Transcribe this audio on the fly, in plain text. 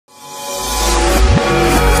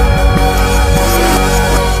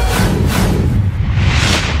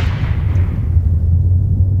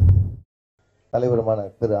பெருமான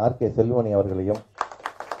திரு ஆர்.கே. செல்வமணி அவர்களையும்,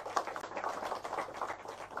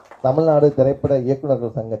 தமிழ்நாடு திரைப்பட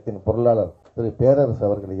இயக்குநர்கள் சங்கத்தின் பொருளாளர் திரு பேரரசு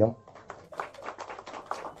அவர்களையும்,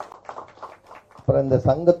 அப்புறம் இந்த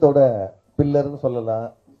சங்கத்தோட பில்லர்னு சொல்லலாம்,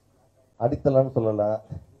 அடித்தளம்னு சொல்லலாம்,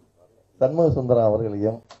 சண்முக சுந்தரம்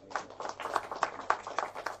அவர்களையும்,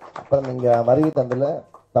 அப்புறம் இங்க வருகை தந்துள்ள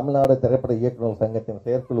தமிழ்நாடு திரைப்பட இயக்குநர்கள் சங்கத்தின்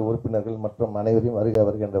செயற்குழு உறுப்பினர்கள் மற்றும் அனைவரையும் வருக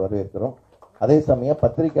வருக என்று வரவேற்கிறோம். அதே சமயம்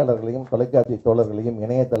பத்திரிகையாளர்களையும், தொலைக்காட்சி தோழர்களையும்,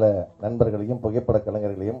 இணையதள நண்பர்களையும், புகைப்பட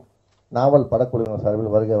கலைஞர்களையும் நாவல் படக்குழுவினர்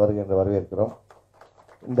சார்பில் வருக வருக என்று வரவேற்கிறோம்.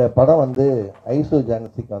 இந்த படம் வந்து ஐசு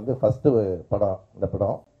ஜான்சிக்கு வந்து ஃபர்ஸ்ட் படம். இந்த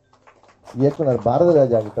படம் இயக்குனர் பாரதி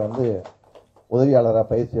ராஜா கிட்ட வந்து உதவியாளராக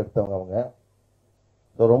பயிற்சி எடுத்தவங்க அவங்க.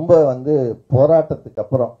 ஸோ ரொம்ப வந்து போராட்டத்துக்கு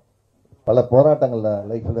அப்புறம் பல போராட்டங்களில்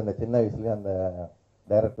லைஃப்பில் இந்த சின்ன வயசுலேயே அந்த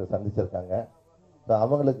டைரக்டர் சந்திச்சிருக்காங்க. ஸோ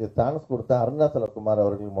அவங்களுக்கு சான்ஸ் கொடுத்த அருணாச்சலகுமார்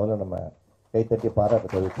அவர்களுக்கு முதல்ல நம்ம கைத்தட்டி பாராட்டு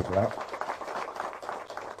தெரிவிச்சுக்கலாம்.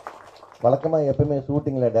 வழக்கமாக எப்பவுமே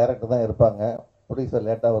ஷூட்டிங்கில் டைரக்டர் தான் இருப்பாங்க, ப்ரொடியூசர்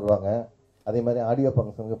லேட்டாக வருவாங்க. அதே மாதிரி ஆடியோ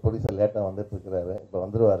ஃபங்க்ஷனுக்கு ப்ரொடியூசர் லேட்டாக வந்துட்டு இருக்கிறாரு, இப்போ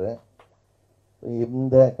வந்துடுவார்.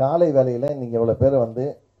 இந்த காலை வேலையில் நீங்கள் இவ்வளோ பேர் வந்து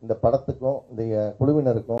இந்த படத்துக்கும் இந்த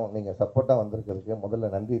குழுவினருக்கும் நீங்கள் சப்போர்ட்டாக வந்திருக்கிறதுக்கு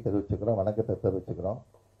முதல்ல நன்றி தெரிவிச்சுக்கிறோம், வணக்கத்தை தெரிவிச்சுக்கிறோம்.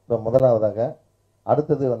 ஸோ முதலாவதாக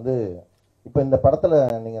அடுத்தது வந்து இப்போ இந்த படத்தில்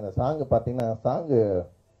நீங்கள் அந்த சாங்கு பார்த்தீங்கன்னா, சாங்கு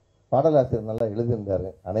பாடலாசிரியர் நல்லா எழுதியிருந்தார்.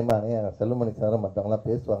 அனைமானே செல்வமணி சாரும் மற்றவங்களாம்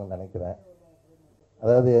பேசுவாங்கன்னு நினைக்கிறேன்.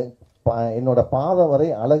 அதாவது என்னோட பாதம் வரை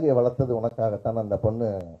அழகை வளர்த்தது உனக்காகத்தான் அந்த பொண்ணு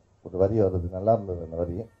ஒரு வரி வருது, நல்லா இருந்தது அந்த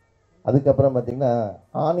வரி. அதுக்கப்புறம் பார்த்தீங்கன்னா,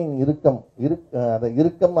 ஆணின் அதை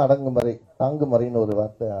இறுக்கம் அடங்கும் வரை தாங்கும் வரைன்னு ஒரு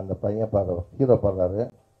வார்த்தை அந்த பையன் ஹீரோ பாடுறாரு.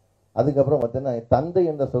 அதுக்கப்புறம் பார்த்தீங்கன்னா, தந்தை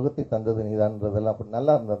என்ற சுகத்தை தந்தது நீதான்றதெல்லாம் அப்படி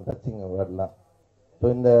நல்லா இருந்தது, டச்சிங் வேர்டெலாம். ஸோ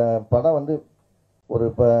இந்த படம் வந்து ஒரு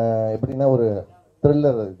இப்போ எப்படின்னா ஒரு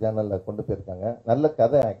த்ரில்லர் ஜேர்னலில் கொண்டு போயிருக்காங்க. நல்ல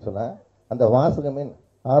கதை ஆக்சுவலாக. அந்த வாசகமே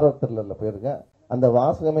ஹாரர் த்ரில்லரில் போயிருக்கேன். அந்த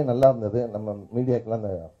வாசகமே நல்லா இருந்தது. நம்ம மீடியாக்கெலாம்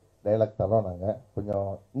அந்த டைலாக் தரோம் நாங்கள். கொஞ்சம்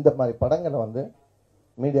இந்த மாதிரி படங்களை வந்து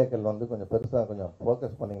மீடியாக்கள் வந்து கொஞ்சம் பெருசாக கொஞ்சம்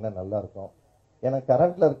ஃபோக்கஸ் பண்ணிங்கன்னா நல்லாயிருக்கும். ஏன்னா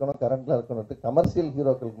கரண்ட்டில் இருக்கணும்ட்டு கமர்ஷியல்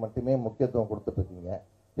ஹீரோக்களுக்கு மட்டுமே முக்கியத்துவம் கொடுத்துட்ருக்கீங்க.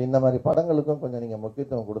 இந்த மாதிரி படங்களுக்கும் கொஞ்சம் நீங்கள்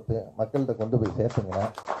முக்கியத்துவம் கொடுத்து மக்கள்கிட்ட கொண்டு போய் சேர்த்துங்கன்னா,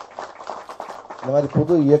 இந்த மாதிரி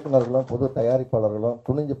புது இயக்குநர்களும் புது தயாரிப்பாளர்களும்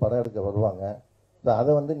துணிஞ்சு படம் எடுக்க வருவாங்க. ஸோ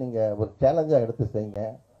அதை வந்து நீங்கள் ஒரு சேலஞ்சாக எடுத்து செய்யுங்க.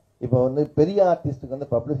 இப்போ வந்து பெரிய ஆர்டிஸ்ட்டுக்கு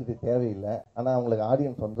வந்து பப்ளிசிட்டி தேவையில்லை, ஆனால் அவங்களுக்கு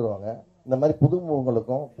ஆடியன்ஸ் வந்துடுவாங்க. இந்த மாதிரி புது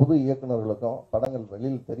முகங்களுக்கும் புது இயக்குநர்களுக்கும் படங்கள்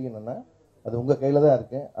வெளியில் தெரியணும்னா அது உங்கள் கையில் தான்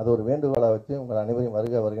இருக்குது. அது ஒரு வேண்டுகோளாக வச்சு உங்கள் அனைவரையும்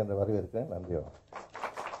வருக வருக என்று வரவேற்கிறேன். நன்றி.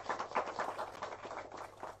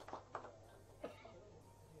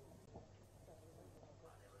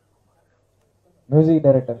 மியூசிக்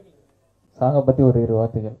டைரக்டர் சாங்கை பற்றி ஒரு 2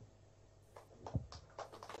 வார்த்தைகள்.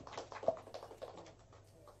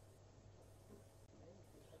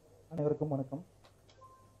 அனைவருக்கும் வணக்கம்.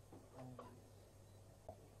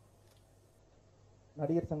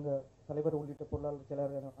 நடிகர் சங்க தலைவர் உள்ளிட்ட பொருளாளர்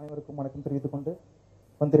செயலாளர் அனைவருக்கும் வணக்கம் தெரிவித்துக் கொண்டு,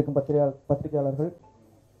 வந்திருக்கும் பத்திரிகையாளர்கள்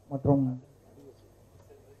மற்றும்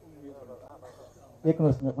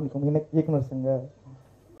இயக்குனர் சங்க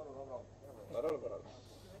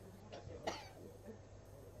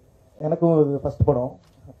எனக்கும் இது ஃபர்ஸ்ட் படம்,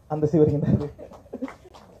 அந்த சிவரிங்க தான்.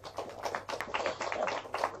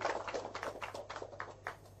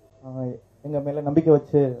 எங்கள் மேலே நம்பிக்கை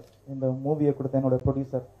வச்சு இந்த மூவியை கொடுத்த என்னோட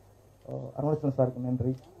ப்ரொடியூசர் அருணாச்சலம் சாருக்கு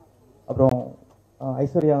நன்றி. அப்புறம்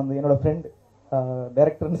ஐஸ்வர்யா வந்து என்னோட ஃப்ரெண்டு,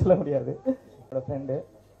 டைரக்டர்னு சொல்ல முடியாது, என்னோட ஃப்ரெண்டு.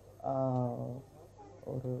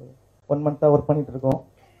 ஒரு 1 மந்த்தாக ஒர்க் பண்ணிகிட்டு இருக்கோம்,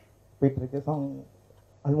 போயிட்டுருக்கு. சாங்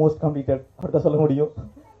ஆல்மோஸ்ட் கம்ப்ளீட்டட் அப்படி தான் சொல்ல முடியும்.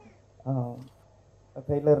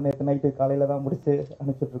 ட்ரெய்லர் நேற்று நைட்டு காலையில் தான் முடித்து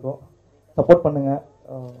அனுப்பிச்சிட்ருக்கோம். சப்போர்ட் பண்ணுங்கள்.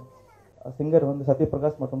 சிங்கர் வந்து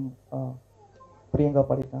சத்யபிரகாஷ் மற்றும் பிரியங்கா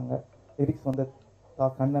பாடியிருக்காங்க. லிரிக்ஸ் வந்து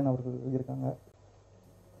கண்ணன் அவர்கள் எழுதியிருக்காங்க.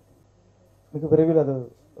 மிக விரைவில் அது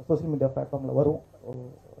சோசியல் மீடியா பிளாட்ஃபார்மில் வரும்.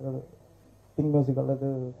 அதாவது திங் மியூசிக் அல்லது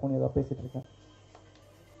ஃபோன் ஏதாவது பேசிகிட்டு இருக்கேன்.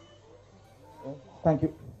 Thank you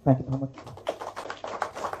so much.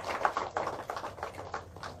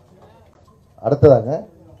 அடுத்ததாக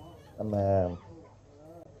நம்ம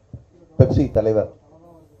பெப்சி தலைவர்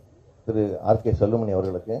திரு ஆர்.கே. செல்வமணி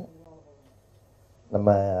அவர்களுக்கு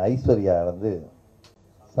நம்ம ஐஸ்வர்யா வந்து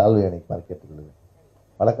சால்வை அணிப்பார் கேட்டுக்கொள்ளுது.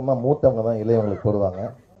 வழக்கமாக மூத்தவங்க தான் இளையவங்களுக்கு போடுவாங்க.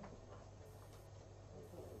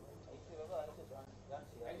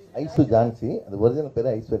 ஐசு ஜான்சி, அது ஒரிஜினல்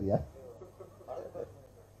பேரு ஐஸ்வர்யா.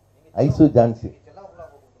 ஐசு ஜான்சி.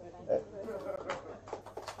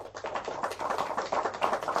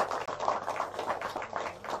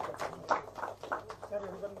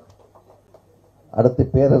 அடுத்து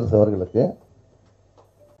பேரரசு அவர்களுக்கு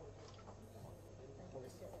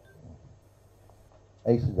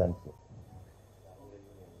ஐசு ஜான்சி.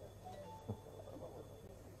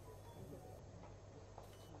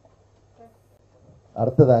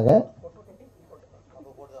 அடுத்ததாக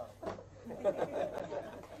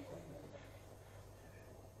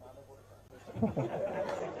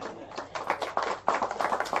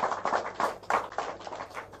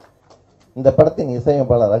இந்த படத்தின்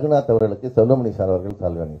இசையமைப்பாளர் ரகுநாத் அவர்களுக்கு செல்வமணி சார் அவர்கள்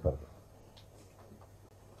சால்வை அணிவிப்பார்கள்.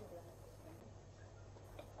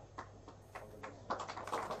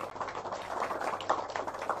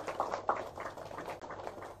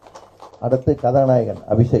 அடுத்து கதாநாயகன்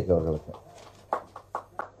அபிஷேக் அவர்களுக்கு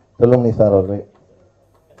செல்வமணி சார் அவர்கள்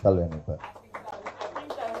சால்வை அணிவிப்பார்.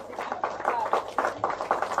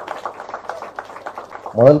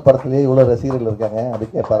 முதல் படத்திலேயே இவ்வளவு ரசிகர்கள் இருக்காங்க,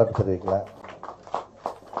 அதுக்கே பாராட்டு தெரிவிக்கலாம்.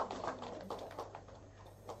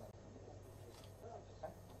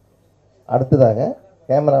 அடுத்ததாக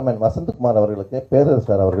கேமராமேன் வசந்தகுமார் அவர்களுக்கு பேரரசு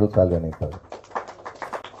சார் அவர்கள் சால்வை அணிவிப்பார்.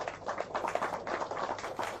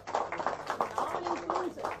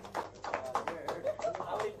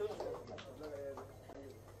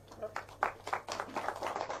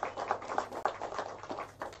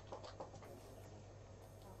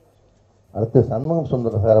 அடுத்து சண்முகம்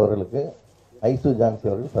சுந்தர சார் அவர்களுக்கு ஐசு ஜான்சி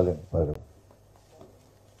அவர்கள் சால்வை அணிவிப்பார்கள்.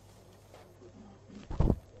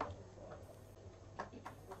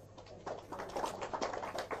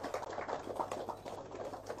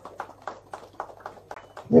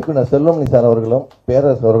 இயக்குனர் செல்வமணி சார் அவர்களும்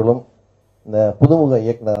பேரரசு அவர்களும் இந்த புதுமுக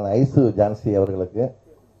இயக்குனர் ஐசு ஜான்சி அவர்களுக்கு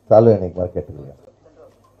சால்வை அணிவிக்குமாறு கேட்டுக்கொள்கிறேன்.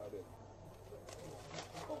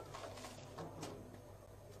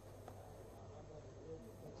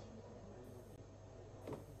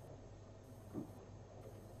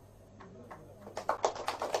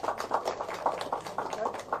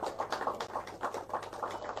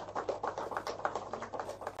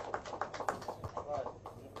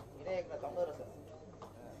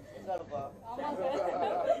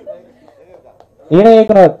 இணை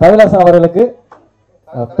இயக்குனர் கவிலாசன் அவர்களுக்கு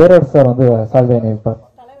பேரரசு சார் வந்து சால்வை அணிவிப்பார்.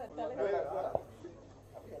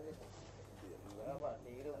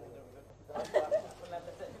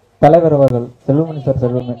 தலைவர் அவர்கள் செல்வமணி சார்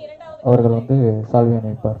அவர்கள் வந்து சால்வை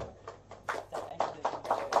அணிவிப்பார்.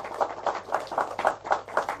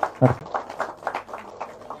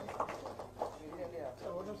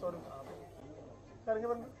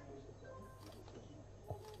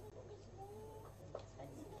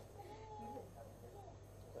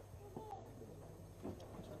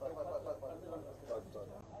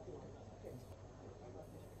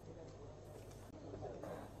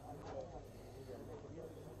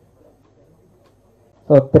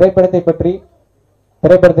 திரைப்படத்தை பற்றி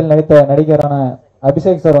திரைப்படத்தில் நடித்த நடிகரான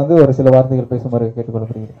அபிஷேக் சார் வந்து ஒரு சில வார்த்தைகள் பேசுமாறு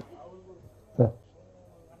கேட்டுக்கொள்ளப்படுகிறது. சார்.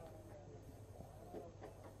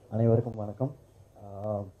 அனைவருக்கும் வணக்கம்.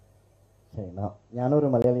 சரி, ഞാനൊരു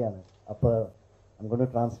മലയാളിയാണ്. അപ്പോൾ I'm going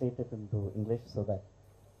to translate it into English so that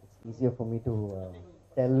it's easier for me to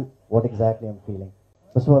tell what exactly I'm feeling.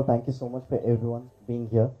 First of all, thank you so much for everyone being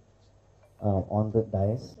here on the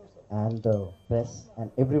dais and the press and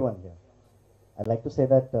everyone here. I'd like to say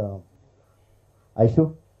that Aishu,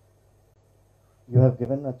 you have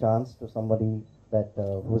given a chance to somebody that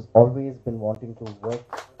who's always been wanting to work.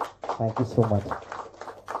 Thank you so much.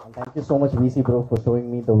 And thank you so much VC bro for showing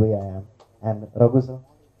me the way I am. And Raghu sir,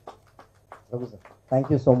 thank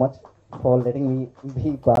you so much for letting me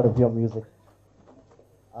be part of your music.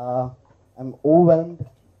 I'm overwhelmed.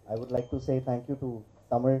 I would like to say thank you to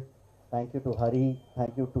Tamil, thank you to Hari,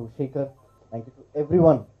 thank you to Shekhar, thank you to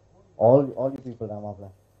everyone. All you people, Ramapla.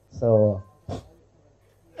 So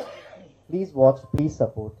please watch, please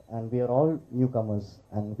support, and we are all newcomers,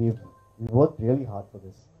 and we've worked really hard for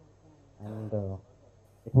this, and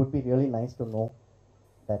it would be really nice to know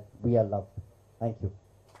that we are loved. Thank you.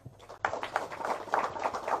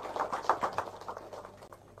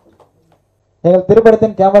 எங்கள்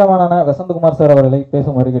திரைப்படத்தின் கேமராமேனான Vasanthakumar sir அவர்களை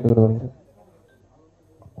பேசுமாறு கேட்டுக்கொள்கிறேன்.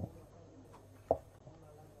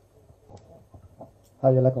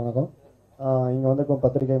 Hi, எல்லாருக்கும் வணக்கம். இங்கே வந்திருக்கும்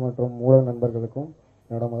பத்திரிகை மற்றும் ஊடக நண்பர்களுக்கும்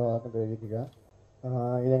என்னோட முதல் வணக்கம் தெரிவிக்கிறேன்.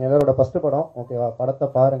 இது எங்கள் எல்லாரோட ஃபஸ்ட்டு படம். ஓகேவா, படத்தை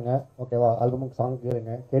பாருங்கள். ஓகேவா, ஆல்பமுக்கு சாங்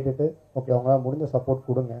கேளுங்க, கேட்டுட்டு ஓகே அவங்களால முடிஞ்ச சப்போர்ட்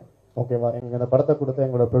கொடுங்க. ஓகேவா, எங்கள் இந்த படத்தை கொடுத்த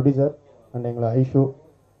எங்களோட ப்ரொடியூசர் அண்ட் எங்களை ஐஷு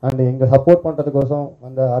அண்ட் எங்கள் சப்போர்ட் பண்ணுறதுக்கோசம்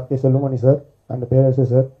வந்த RK Selvamani sir and Perarasu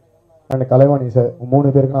sir and Kalaivani sir 3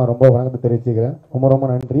 பேருக்கு நான் ரொம்ப வணக்கத்தை தெரிவிச்சுக்கிறேன். ரொம்ப ரொம்ப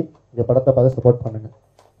நன்றி. இந்த படத்தை பார்த்து சப்போர்ட் பண்ணுங்கள்.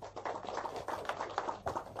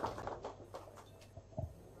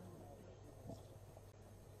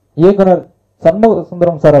 இயக்குனர் சண்முக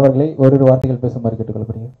சுந்தரம் சார் அவர்களை ஓரிரு வார்த்தைகள் பேசுமாறு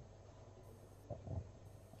கேட்டுக்கொள்ளப்படுகிறேன்.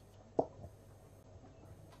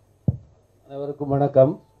 அனைவருக்கும்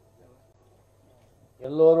வணக்கம்.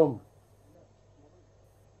 எல்லோரும்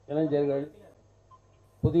இளைஞர்கள்,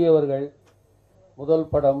 புதியவர்கள், முதல்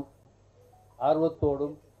படம்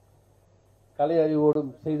ஆர்வத்தோடும் கலை அறிவோடும்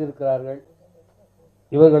செய்திருக்கிறார்கள்.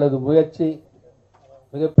 இவர்களது முயற்சி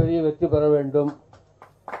மிகப்பெரிய வெற்றி பெற வேண்டும்.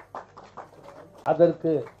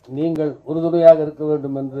 அதற்கு நீங்கள் உறுதுணையாக இருக்க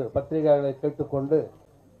வேண்டும் என்று பத்திரிகையாளர்களை கேட்டுக்கொண்டு,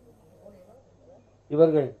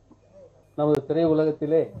 இவர்கள் நமது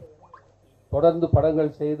திரையுலகத்திலே தொடர்ந்து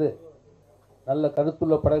படங்கள் செய்து, நல்ல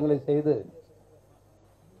கருத்துள்ள படங்களை செய்து,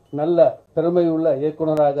 நல்ல திறமையுள்ள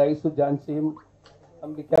இயக்குநராக ஐசு ஜான்சியும்,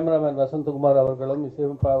 தம்பி கேமராமேன் வசந்தகுமார் அவர்களும்,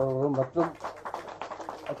 இசையமைப்பாளர் அவர்களும் மற்றும்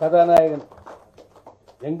கதாநாயகன்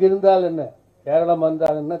எங்கிருந்தால் என்ன, கேரளம்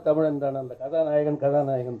வந்தால் என்ன, தமிழ் என்றான், அந்த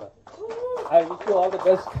கதாநாயகன் தான். I wish you all the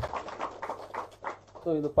best. So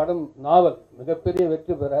இந்த படம் நாவல் மிகப்பெரிய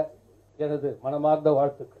வெற்றி பெற எனது மனமார்ந்த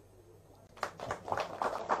வாழ்த்துக்கள்.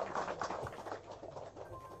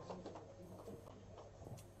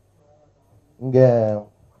 இங்க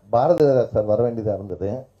பாரதிராஜா சார் வர வேண்டியதாக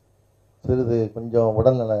இருந்தது. சிறிது கொஞ்சம்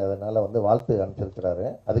உடல்நலனால வாழ்த்து அனுப்பிச்சிருக்கிறாரு.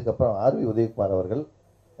 அதுக்கப்புறம் ஆர்வி உதயகுமார் அவர்கள்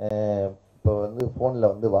இப்போ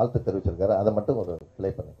ஃபோனில் வாழ்த்து தெரிவிச்சிருக்காரு. அதை மட்டும் ஒரு ப்ளே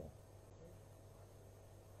பண்ணிக்க.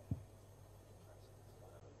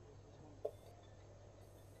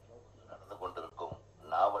 நடந்து கொண்டிருக்கும்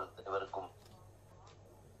நாவல் தலைவருக்கும்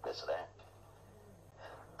பேசுறேன்.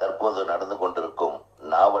 தற்போது நடந்து கொண்டிருக்கும்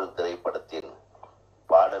நாவல் திரைப்படத்தின்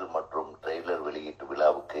பாடல் மற்றும் ட்ரெய்லர் வெளியீட்டு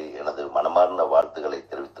விழாவுக்கு எனது மனமார்ந்த வாழ்த்துக்களை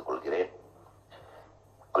தெரிவித்துக் கொள்கிறேன்.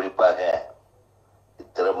 குறிப்பாக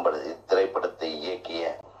இத்திரைப்படத்தை இயக்கிய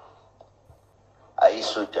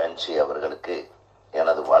ஐசு ஜான்சி அவர்களுக்கு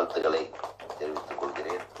எனது வாழ்த்துக்களை தெரிவித்துக்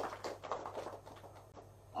கொள்கிறேன்.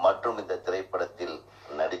 மற்றும் இந்த திரைப்படத்தில்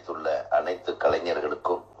நடித்துள்ள அனைத்து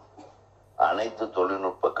கலைஞர்களுக்கும், அனைத்து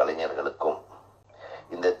தொழில்நுட்ப கலைஞர்களுக்கும்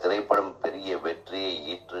இந்த திரைப்படம் பெரிய வெற்றியை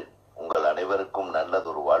ஈற்று உங்கள் அனைவருக்கும்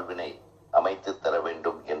நல்லதொரு வாழ்வினை அமைத்து தர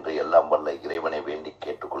வேண்டும் என்று எல்லாம் வல்ல இறைவனை வேண்டி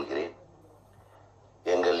கேட்டுக்கொள்கிறேன்.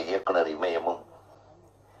 எங்கள் இயக்குனர் இமயமும்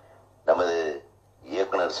நமது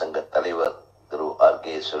இயக்குனர் சங்க தலைவர் திரு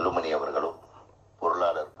ஆர்.கே. செல்வமணி அவர்களும்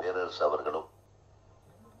பொருளாளர் பேரரசு அவர்களும்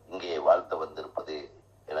இங்கே வாழ்த்த வந்திருப்பது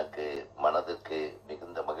எனக்கு மனதிற்கு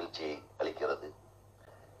மிகுந்த மகிழ்ச்சியை அளிக்கிறது.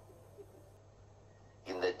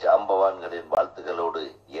 இந்த ஜாம்பவான்களின் வாழ்த்துகளோடு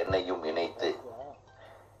என்னையும் இணைத்து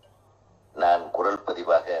நான் குரல்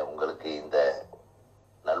பதிவாக உங்களுக்கு இந்த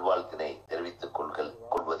நல்வாழ்த்தினை தெரிவித்துக்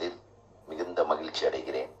கொள்வதில் மிகுந்த மகிழ்ச்சி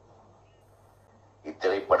அடைகிறேன்.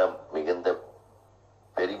 இத்திரைப்படம் மிகுந்த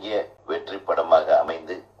பெரிய வெற்றி படமாக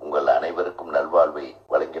அமைந்து உங்கள் அனைவருக்கும் நல்வாழ்வை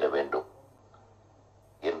வழங்கிட வேண்டும்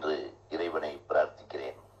என்று இறைவனை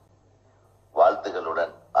பிரார்த்திக்கிறேன்.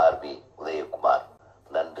 வாழ்த்துகளுடன் ஆர்வி உதயகுமார்.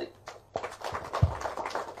 நன்றி.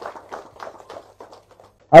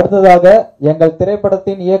 அடுத்ததாக எங்கள்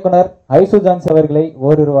திரைப்படத்தின் இயக்குனர் ஐசு ஜான்சி அவர்களை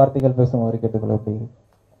ஓரிரு வார்த்தைகள் பேசுமாறு கேட்டுக்கொள்ளப்படுகிறது.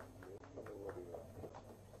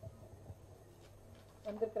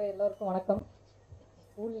 வந்திருக்கிற எல்லோருக்கும் வணக்கம்.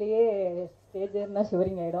 ஸ்கூல்லையே ஸ்டேஜ் ஏறினா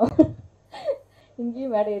ஷிவரிங் ஆகிடும்,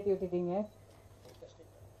 இங்கேயும் மேடை ஏற்றி விட்டுட்டீங்க.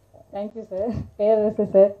 தேங்க்யூ சார், பேரரசு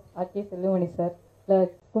சார், ஆர்.கே. செல்வமணி சார்,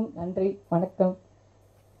 எல்லாருக்கும் நன்றி, வணக்கம்.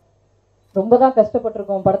 ரொம்ப தான்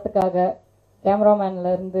கஷ்டப்பட்டிருக்கோம் படத்துக்காக.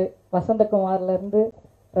 கேமராமேன்லேருந்து, வசந்தகுமார்லேருந்து,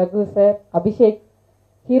 ரகு சார், அபிஷேக்,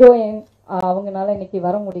 ஹீரோயின் அவங்கனால இன்னைக்கு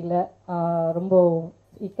வர முடியல, ரொம்ப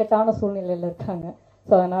இக்கட்டான சூழ்நிலையில் இருக்காங்க.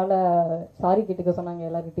 ஸோ அதனால் சாரி கேட்டுக்க சொன்னாங்க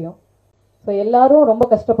எல்லார்கிட்டையும். ஸோ எல்லாரும் ரொம்ப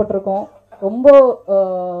கஷ்டப்பட்டிருக்கோம், ரொம்ப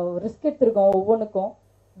ரிஸ்க் எடுத்திருக்கோம். ஒவ்வொன்றுக்கும்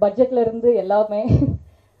பட்ஜெட்ல இருந்து எல்லாமே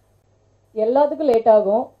எல்லாத்துக்கும் லேட்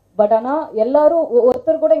ஆகும். பட் ஆனால் எல்லாரும்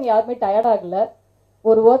ஒருத்தர் கூட இங்கே யாருமே டயர்ட் ஆகலை.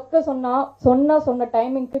 ஒரு ஒர்க்கை சொன்ன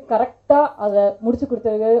டைமிங்க்கு கரெக்டாக அதை முடிச்சு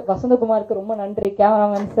கொடுத்தது வசந்தகுமாருக்கு ரொம்ப நன்றி.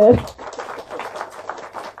 கேமராமேன் சார்,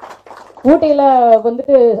 ஊட்டியில்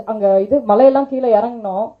அங்கே மலையெல்லாம் கீழே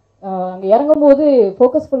இறங்கினோம். அங்கே இறங்கும் போது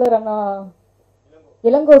ஃபோக்கஸ் புல்லர் அண்ணா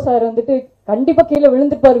இளங்கோ சார் கண்டிப்பாக கீழே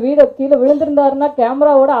விழுந்துருப்பார். கீழே விழுந்திருந்தாருன்னா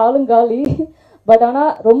கேமராவோட ஆளுங்காலி. பட்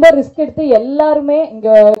ஆனால் ரொம்ப ரிஸ்க் எடுத்து எல்லாருமே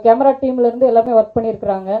இங்கே கேமரா டீம்ல இருந்து எல்லாருமே ஒர்க்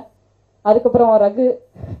பண்ணியிருக்கிறாங்க. அதுக்கப்புறம் ரகு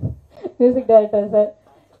மியூசிக் டைரக்டர் சார்,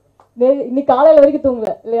 இன்னைக்கு காலையில் வரைக்கும்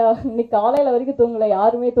தூங்கலை இல்லையா? இன்னைக்கு காலையில் வரைக்கும் தூங்கலை,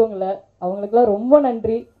 யாருமே தூங்கலை. அவங்களுக்குலாம் ரொம்ப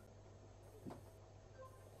நன்றி,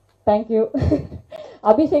 தேங்க்யூ.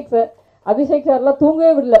 அபிஷேக் சார்லாம்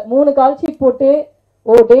தூங்கவே விடல. 3 கால் ஷீட் போட்டு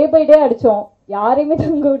டே பை டே அடித்தோம், யாரையுமே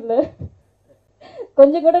தூங்க விடல.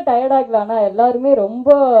 கொஞ்சம் கூட டயர்ட் ஆகல. ஆனால் எல்லாருமே ரொம்ப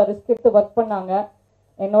ரிஸ்க் எடுத்து ஒர்க் பண்ணாங்க.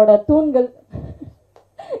 என்னோட தூண்கள்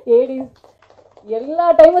ஏடிஸ் எல்லா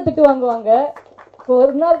டைமும் திட்டு வாங்குவாங்க,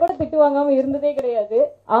 ஒரு நாள் கூட திட்டு வாங்காம இருந்ததே கிடையாது.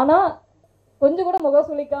 ஆனா கொஞ்சம் கூட முகம்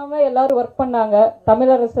சுளிக்காம எல்லாரும் ஒர்க் பண்ணாங்க.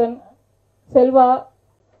 தமிழரசன், செல்வா,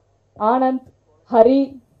 ஆனந்த், ஹரி,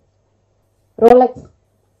 ரோலக்ஸ்,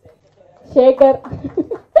 சேகர்,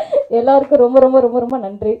 எல்லாருக்கும் ரொம்ப ரொம்ப ரொம்ப ரொம்ப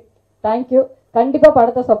நன்றி, தேங்க்யூ. கண்டிப்பா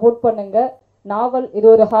படத்தை சப்போர்ட் பண்ணுங்க. நாவல் இது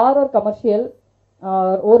ஒரு ஹாரர் கமர்ஷியல்,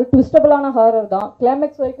 ஒரு ட்விஸ்டபிளான ஹாரர் தான்.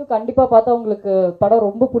 கிளைமேக்ஸ் வரைக்கும் கண்டிப்பாக பார்த்தா உங்களுக்கு படம்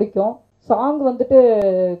ரொம்ப பிடிக்கும். சாங் வந்துட்டு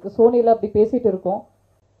சோனியில் அப்படி பேசிட்டு இருக்கோம்,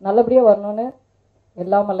 நல்லபடியாக வரணும்னு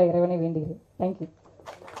எல்லாம் வல்ல இறைவனை வேண்டுகிறேன். தேங்க்யூ.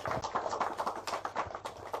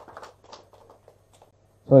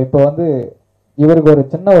 ஸோ இப்போ வந்து இவருக்கு ஒரு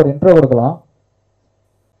சின்ன ஒரு இன்ட்ரோ கொடுக்கலாம்.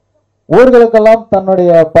 ஊர்களுக்கெல்லாம்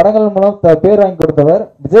தன்னுடைய படங்கள் மூலம் பேர் வாங்கி கொடுத்தவர்.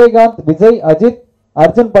 விஜயகாந்த், விஜய், அஜித்,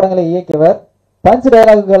 அர்ஜுன் படங்களை இயக்கியவர். பஞ்ச்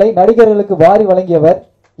டயலாகுகளை நடிகர்களுக்கு வாரி வழங்கியவர்.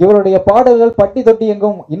 இவருடைய பாடல்கள் பட்டி தொட்டி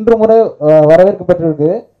எங்கும் இன்று முறை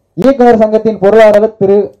வரவேற்கப்பட்டிருக்கு. இயக்குனர் சங்கத்தின் பொருளாளர்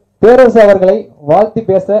திரு பேரரசு அவர்களை வாழ்த்தி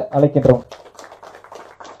பேச அழைக்கின்றோம்.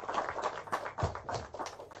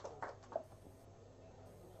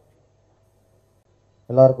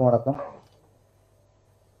 எல்லாருக்கும் வணக்கம்.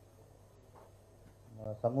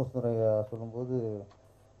 சமூகத்துறை சொல்லும்போது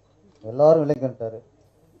எல்லாரும் இளைஞர்ட்டாரு,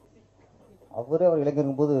 அவரே அவர்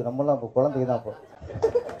இளைஞருக்கும் போது நம்மளாம் இப்போ குழந்தைங்க தான். இப்போ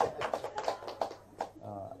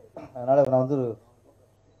அதனால் நான் வந்து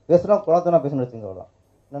பேசுனா குழந்தைனா பேசணும்னு வச்சுங்க, அவ்வளோதான்.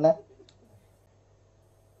 என்னென்ன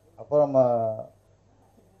அப்புறம் நம்ம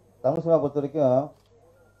தமிழ் சினிமா பொறுத்த வரைக்கும்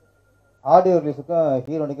ஆடியோ ரிலீஸுக்கும்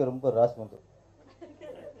ஹீரோனிக்கும் ரொம்ப ராசி வந்து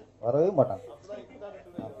வரவே மாட்டாங்க.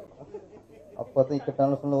 அப்போ தான்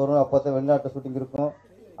இக்கட்டான சூழ்நிலை வரும், அப்போ தான் வெளிநாட்டு ஷூட்டிங் இருக்கும்,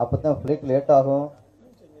 அப்போ தான் ஃப்ளைட் லேட் ஆகும்,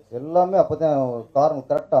 எல்லாமே அப்போ தான் காரணம்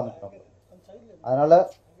கரெக்டாக அமைச்சிடும். அதனால்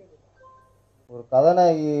ஒரு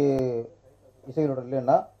கதாநாயகி இசை வெளியிட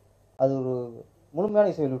இல்லைன்னா அது ஒரு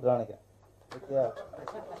முழுமையான இசை வெளியிட்டான்னு நினைக்கிறேன். ஓகே,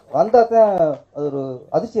 வந்தால் தான் அது ஒரு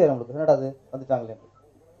அதிர்ச்சியாக நம்மளுக்கு, என்னடா அது வந்துட்டாங்களே.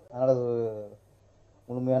 அதனால் அது ஒரு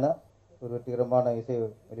முழுமையான ஒரு வெற்றிகரமான இசை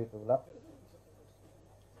வெளியிட்டுருக்கலாம்.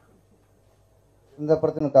 இந்த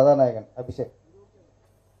படத்தின் கதாநாயகன் அபிஷேக்,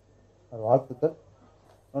 அவர் வாழ்த்துக்கள்.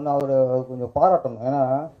 இன்னொன்று அவர் கொஞ்சம் பாராட்டணும். ஏன்னா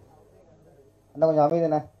என்ன கொஞ்சம்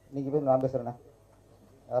அமைதிண்ணே, நீங்கள் பேச நான் பேசுகிறேண்ணே,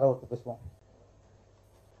 யாரோ ஒருத்தர் பேசுவோம்.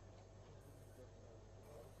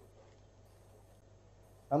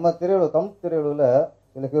 நம்ம திரையுலக தமிழ் திரையுலகில்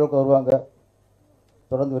சில ஹீரோக்கள் வருவாங்க,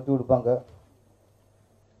 தொடர்ந்து வெற்றி கொடுப்பாங்க,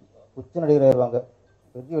 உச்ச நடிகர் ஆயிடுவாங்க,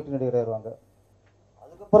 பெரிய வெற்றி நடிகர் ஆயிடுவாங்க.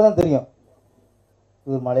 அதுக்கப்புறம் தான் தெரியும்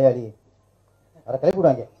இவர் மலையாளி, அதை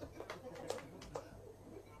கிளப்பிவிடுவாங்க.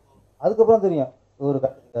 அதுக்கப்புறம் தெரியும் இவர்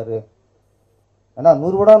கன்னடத்துக்காரு. ஏன்னா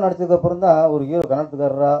 100 படம் நடிச்சதுக்கப்புறம் தான் ஒரு ஹீரோ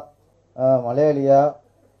கன்னடத்துக்காரரா, மலையாளியா,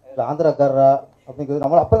 இல்லை ஆந்திராக்காரரா அப்படிங்கிறது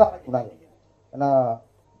நம்மளை அப்போ தான் கணக்குனாங்க. ஏன்னா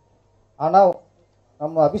ஆனால்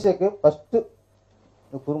நம்ம அபிஷேக்கு ஃபஸ்ட்டு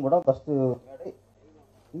இந்த குறும்படம் ஃபஸ்ட்டு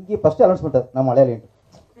இங்கே ஃபஸ்ட்டு அனௌன்ஸ் பண்ணிட்டார் நான் மலையாளின்ட்டு.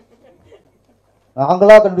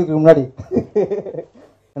 நாங்களாக கண்டுபிடிக்க முன்னாடி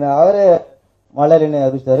அவரே மலையாளின்னு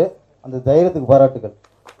அறிவிச்சிட்டாரு. அந்த தைரியத்துக்கு பாராட்டுகள்.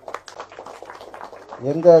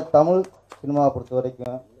 எங்கள் தமிழ் சினிமாவை பொறுத்த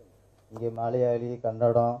வரைக்கும் இங்கே மலையாளி,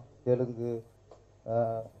 கன்னடம், தெலுங்கு,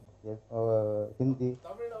 ஹிந்தி,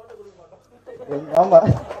 ஆமாம்,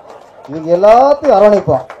 இவங்க எல்லாத்தையும்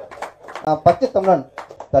அரவணைப்போம். நான் பச்சை தமிழன்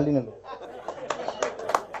தள்ளி நின்று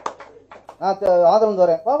நான் ஆதரவு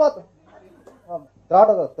வரேன், வா வா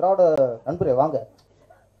திராவிட நண்பரே வாங்க,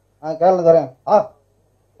 நான் கேரளா வரேன்,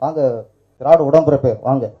 வாங்க திராவிட உடம்புறப்பே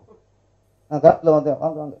வாங்க, நான் கரெக்டில் வந்தேன்,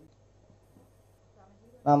 வாங்க வாங்க,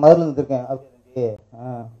 நான் மதுரையில் இருந்திருக்கேன். அப்படி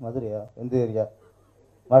மதுரையா, எந்த ஏரியா,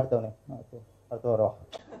 மாட்டுத்தவனே, அடுத்த வரோம்.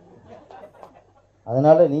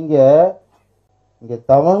 அதனால நீங்கள் இங்கே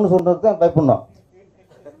தமிழ்னு சொல்கிறது தான் பயப்படணும்.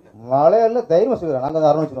 மலையாளில் தைரியமாக சொல்கிறோம், நாங்கள் வந்து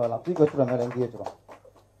ஆரம்பிச்சிடுவோம், எல்லாம் தூக்கி வச்சுருவோம், மேலே எங்கேயும் வச்சுருவோம்.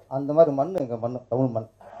 அந்த மாதிரி மண் எங்கள் மண், தமிழ் மண்.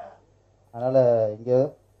 அதனால் இங்கே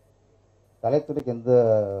கலைத்துறைக்கு எந்த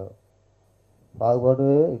பாகுபாடு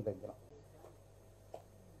இல்லைங்க.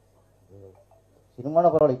 சினிமான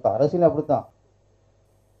பரவாயில்ல, இப்போ அரசியல் அப்படித்தான்.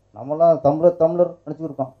 நம்மளாம் தமிழர்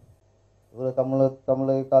நினச்சிக்கிருக்கோம். இவரை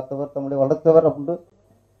தமிழை காத்தவர், தமிழை வளர்த்தவர் அப்படின்ட்டு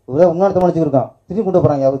இவரே உண்மையான தமிழ் நினச்சிக்கிருக்கோம். திரும்பி கொண்டு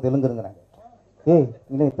போகிறாங்க, யாரும் தெலுங்குங்கிறாங்க. ஏய்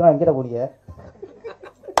இல்லை இத்தனை எங்கேடா போனீங்க?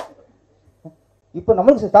 இப்போ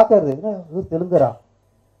நம்மளுக்கு ஸ்டாக் ஆகுது, என்ன இவர் தெலுங்குறா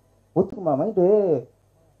ஒத்துக்குமா மைண்டு.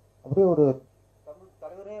 அப்படியே ஒரு தமிழ்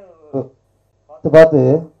தலைவரே பார்த்து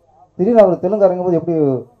திடீர்னு அவர் தெலுங்கு இறங்கும் போது எப்படி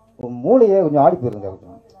மூளையே கொஞ்சம் ஆடி போயிருங்க.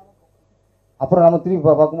 அப்புறம் நம்ம திரும்பி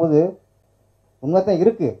பார்க்கும்போது உண்மை தான்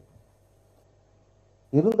இருக்கு,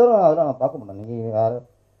 இருந்தாலும் அதெல்லாம் நான் பார்க்க மாட்டேன். நீங்கள் யார்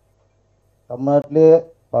தமிழ்நாட்டிலே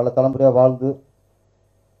பல தலைமுறையாக வாழ்ந்து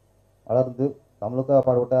வளர்ந்து தமிழுக்காக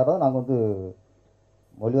பாடுபட்ட யாரும் நாங்கள் வந்து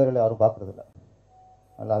மொழிவாரியில் யாரும் பார்க்குறதில்ல.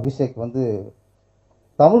 அதில் அபிஷேக் வந்து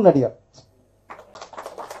தமிழ் நடிகர்.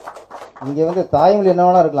 நீங்கள் வந்து தாய்மொழி என்ன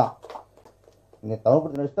வேணா இருக்கலாம், நீங்கள் தமிழ்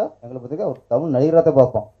பற்றி நடிச்சிட்டா எங்களை பற்றிக்க ஒரு தமிழ் நடிகராக தான்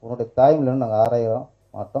பார்ப்போம். உன்னுடைய தாய்மொழின்னு நாங்கள் ஆராய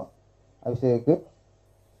மாட்டோம். அபிஷேக்கு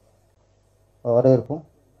வரவேற்பும்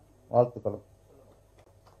வாழ்த்துக்களும்.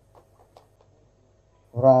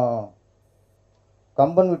 அப்புறம்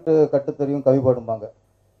கம்பன் விட்டு கட்டுத்தறியும் கவி பாடும்பாங்க.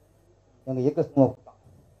 எங்கள் இயக்க சங்கம்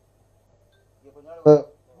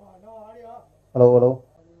ஹலோ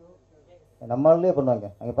நம்மளாலே பண்ணுவாங்க,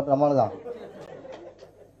 அங்கே பண்ணுற நம்மளால தான்.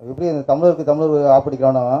 எப்படி அந்த தமிழர்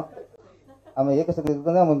ஆப்பிடிக்கிறானோ அவன் இயக்க சக்திக்கு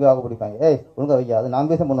வந்து அவங்க ஆக்கப்படிப்பாங்க. ஏய் ஒழுங்கா வைக்க, அது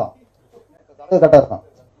நான் பேச பண்ணுவான். தலைவர் கரெக்டாக இருக்கும்,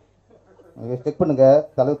 நீங்கள் செக் பண்ணுங்க,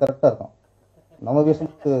 தலைவர் கரெக்டாக இருக்கும். நம்ம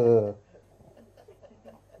பேசுக்கு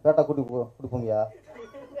பேட்டா கொடுப்போங்கய்யா.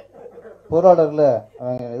 பொருளாளர்ல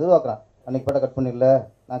அவன் எதிர்பார்க்குறான், அன்னைக்கு பேட்டா கட் பண்ணிடல,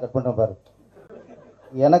 நான் கட் பண்ணுறேன் பாரு.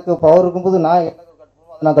 எனக்கு பவர் இருக்கும்போது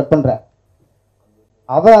நான் கட் பண்ணுறேன்.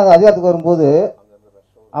 அவன் அதிகாரத்துக்கு வரும்போது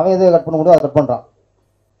அவன் எதை கட் பண்ண முடியும் அதை கட் பண்ணுறான்.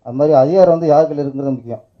 அது மாதிரி அதிகாரம் வந்து யார் கையில் இருக்குங்கிறது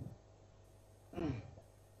முக்கியம்.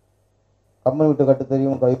 கம்பெனி விட்டு கட்டு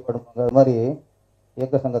தெரியும் கைப்படுவாங்க. அது மாதிரி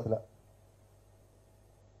இயக்க சங்கத்தில்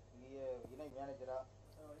இணை மேனேஜரா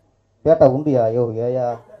பேட்டா உண்டியா? ஐயோ ஏயா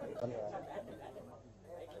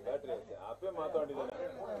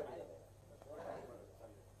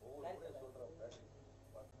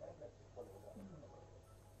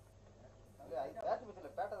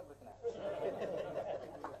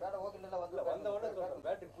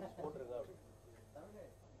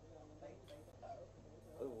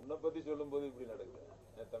பத்தி சொல்லும் போது இப்படி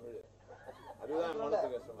நடக்குது தமிழ். அதுதான் மனசு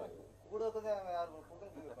கஷ்டமா இருக்கு.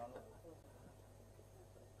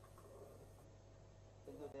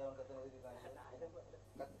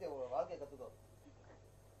 வாழ்க்கையை கத்துக்கோ.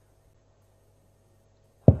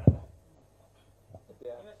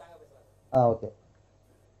 ஓகே.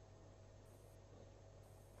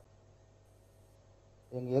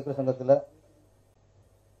 எங்க இயக்குநர் சங்கத்தில்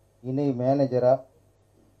இணை மேனேஜரா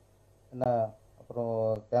என்ன, அப்புறம்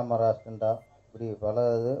கேமரா அசிஸ்டண்டா, இப்படி பல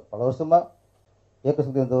வருஷமாக இயக்க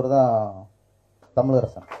சக்தி இருந்தவர் தான்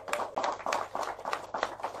தமிழரசன்.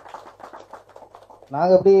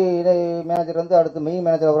 நாங்கள் எப்படி இணை மேனேஜர் வந்து அடுத்து மெயின்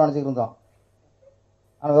மேனேஜர் அவரை நினச்சிக்கிட்டு இருந்தோம்.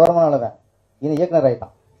 ஆனால் விவரமான அளவன் இனி இயக்குனர்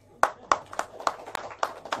ஆகிட்டான்.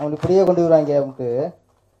 அவன் இப்படியே கொண்டு வருவாங்க அப்படின்ட்டு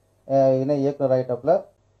இணை இயக்குனர் ஆகிட்டாப்புல.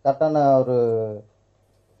 கரெக்டான ஒரு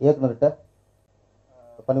இயக்குனர்கிட்ட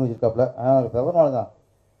பண்ணி வச்சிருக்காப்புல. விவரமான தான்.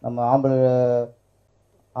 நம்ம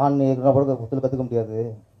ஆண் இயக்குனர் கூட தொழில் கற்றுக்க முடியாது,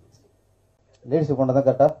 லேடிஸ் போனால் தான்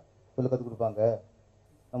கரெக்டாக தொழில் கற்றுக் கொடுப்பாங்க,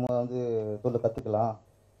 நம்ம வந்து தொழில் கற்றுக்கலாம்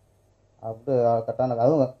அப்படி கரெக்டான.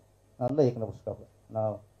 அதுவும் நல்ல இயக்குனர் பிடிச்சிருக்காப்புல.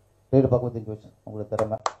 நான் பேர் பார்க்க தெரிஞ்சு வச்சு உங்களோட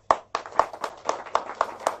திறமை.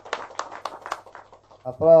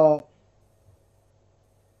 அப்புறம்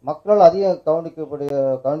மக்களால் அதிகம்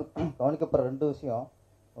கவனிக்கப்படுற ரெண்டு விஷயம்,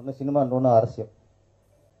 ஒன்று சினிமா, இன்னொன்று அரசியல்.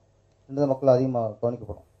 ரெண்டு தான் மக்கள் அதிகமாக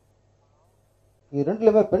கவனிக்கப்படும். இது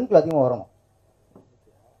ரெண்டுலையுமே பெண்கள் அதிகமாக வரணும்.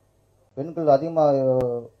 பெண்கள் அதிகமாக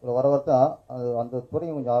வர தான் அது அந்த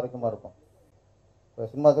துறையும் கொஞ்சம் ஆரோக்கியமாக இருக்கும். இப்போ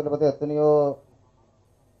சினிமா துறையில் பார்த்தா எத்தனையோ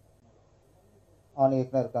ஆண்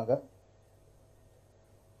இயக்குனர் இருக்காங்க.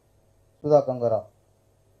 சுதா கங்கரா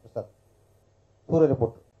பிரசாத் சூரிய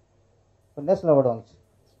ரிப்போர்ட் இப்போ நேஷனல் அவார்டு வாங்கிச்சு.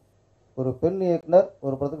 ஒரு பெண் இயக்குனர்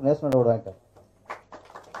ஒரு படத்துக்கு நேஷனல் அவார்டு வாங்கிட்டார்.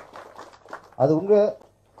 அது உங்க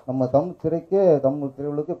நம்ம தமிழ்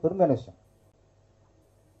திரையுலகுக்கு பெருமையான விஷயம்.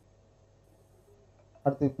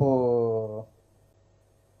 அடுத்து இப்போ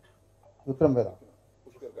விக்ரம் வேதா,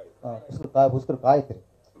 புஷ்கர் காயத்ரி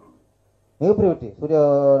மிகப்பெரிய வெற்றி. சூர்யா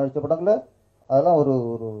நடித்த படங்கள அதெல்லாம் ஒரு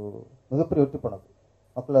ஒரு மிகப்பெரிய வெற்றி படம்.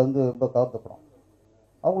 மக்களை வந்து ரொம்ப கவர்ந்த படம்.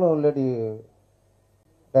 அவங்களும் லேடி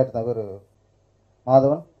டேரக்டர் தான். பேர்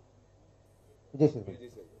மாதவன், விஜய் சேதுபதி,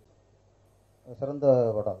 சிறந்த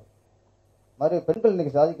படம். மாதிரி பெண்கள்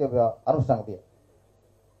இன்னைக்கு சாதிக்க ஆரம்பிச்சிட்டாங்க. அப்படியே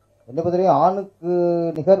என்ன பத்திரியும் ஆணுக்கு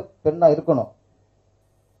நிகர் பெண்ணாக இருக்கணும்,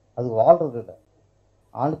 அது வாழ்றது இல்லை.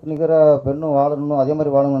 ஆணுக்கு நிகராக பெண்ணும் வாழணும், அதே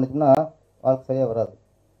மாதிரி வாழணும்னு நினைச்சோம்னா வாழ்க்கை சரியாக வராது.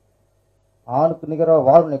 ஆணுக்கு நிகராக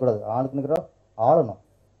வாழ நினைக்கூடாது, ஆணுக்கு நிகராக ஆளணும்.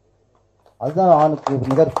 அதுதான்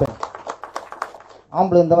ஆணுக்கு நிகர் பெண்.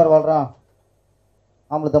 ஆம்பளை இந்த மாதிரி வாழ்கிறான்,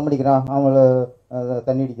 ஆம்பளை தம் அடிக்கிறான், ஆம்பளை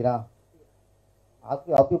தண்ணி அடிக்கிறான்,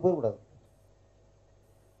 அப்படி போயிடக்கூடாது.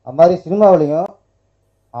 அது மாதிரி சினிமாவிலையும்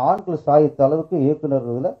ஆண்கள் சாதித்த அளவுக்கு இயக்குனர்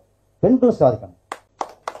இதில் பெண்களும் சாதிக்கணும்.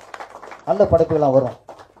 நல்ல படைப்புகள்லாம் வரும்.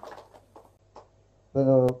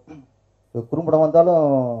 இப்போ குறும்படம் வந்தாலும்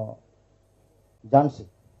ஜான்சி,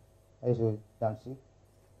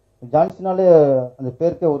 ஜான்சினாலே அந்த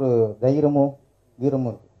பேருக்கே ஒரு தைரியமும்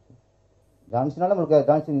வீரமும் இருக்கு. ஜான்சினாலே நம்மளுக்கு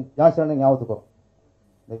ஜான்சினாலே ஞாபகத்துக்கு வரும்.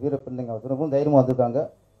 இந்த வீரப்பெண்ணை ஞாபகத்துக்கு தைரியமாக வந்திருக்காங்க.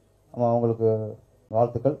 அவங்களுக்கு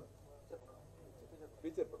வாழ்த்துக்கள்.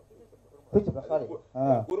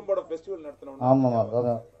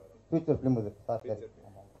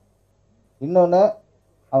 இன்னொன்று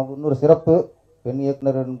அவங்க இன்னொரு சிறப்பு, பெண்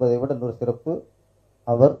இயக்குனர் என்பதை விட இன்னொரு சிறப்பு,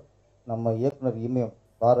 அவர் நம்ம இயக்குனர் இமயம்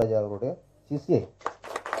பாரராஜா அவருடைய சிசிஐ.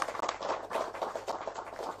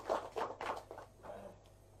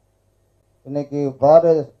 இன்னைக்கு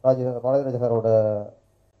பாரதிராஜ சாரோட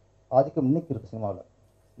ஆதிக்கம் இன்னைக்கு இருக்குது சினிமாவில்.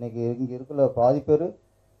 இன்னைக்கு இங்கே இருக்கிற பாதி பேர்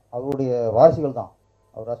அவருடைய வாரிசுகள் தான்.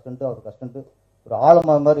 அவர் அசிஸ்டண்ட்டு, அவருக்கு அசிஸ்டண்ட்டு, ஒரு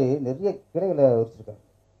ஆழமா மாதிரி நிறைய கிளைகளை வச்சிருக்காரு.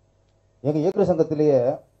 எங்கள் இயக்குநர் சங்கத்திலேயே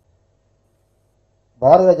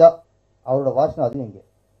பாரதிராஜா அவரோட வாரிசு அதுவும் இங்கே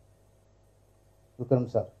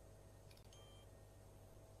Vikram sir,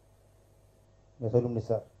 Selvamani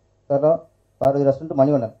sir sir Bharathi assistant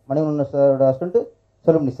Manivannan சாரோட அசிஸ்டண்ட்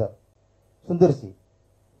செல்வமணி சார், சுந்தர்சி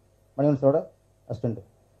மணிவண்ணன் சாரோட அசிஸ்டண்ட்,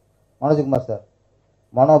 மனோஜ்குமார் சார்,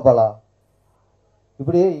 மனோபாலா,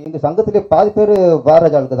 இப்படி எங்கள் சங்கத்திலே பாதி பேர்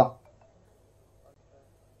பாரதிராஜாவுக்கு தான்.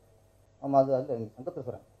 ஆமாம், அது அல்ல எங்கள் சங்கத்தில்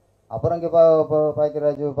சொல்கிறேன். அப்புறம் இங்கே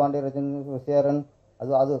பாக்கியராஜ், பாண்டியராஜன், சேரன்,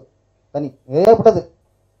 அது தனி ஏகப்பட்டது.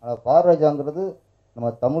 ஆனால் பாரதிராஜாங்கிறது நம்ம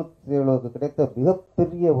தமிழ் திரையுலகுக்கு கிடைத்த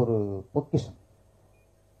மிகப்பெரிய ஒரு பொக்கிஷம்.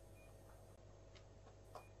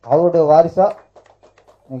 அவருடைய வாரிசா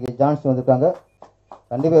இன்னைக்கு ஜான்சி வந்திருக்காங்க.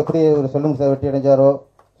 கண்டிப்பாக எப்படி ஒரு செல்வம் சார் வெற்றி அடைஞ்சாரோ,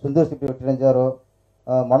 சுந்தர் சிப்பி வெற்றி அடைஞ்சாரோ,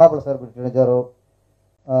 மனோபல சார் வெற்றி அடைஞ்சாரோ,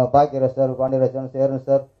 பாக்கியராஜ் சார், பாண்டியராஜன், சேரன்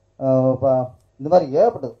சார், இந்த மாதிரி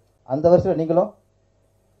ஏகப்பட்டது. அந்த வருஷத்தில் நீங்களும்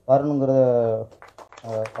வரணுங்கிறத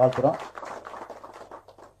வாழ்த்துறோம்.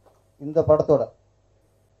 இந்த படத்தோட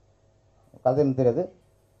கதைன்னு தெரியாது,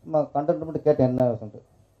 நம்ம கண்டென்ட் மட்டும் கேட்டேன் என்ன சொல்லிட்டு.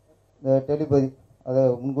 இந்த டெலிபதி அதை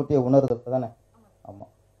முன்கூட்டியே உணர்தல் தானே?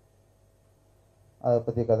 ஆமாம், அதை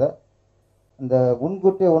பற்றி கதை. இந்த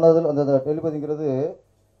முன்கூட்டியே உணர்தல், அந்த டெலிபதிங்கிறது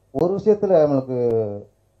ஒரு விஷயத்தில் நம்மளுக்கு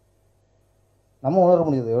நம்ம உணர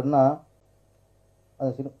முடியுது. எப்படின்னா அது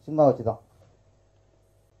சினிமா வச்சு தான்.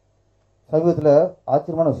 சமீபத்தில்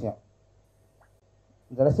ஆச்சரியமான விஷயம்,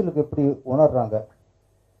 இந்த ரசிகர்களுக்கு எப்படி உணர்றாங்க,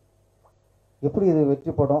 எப்படி இது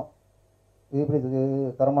வெற்றி படம், இது எப்படி இது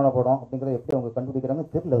தரமான படம் அப்படிங்கிறத எப்படி அவங்க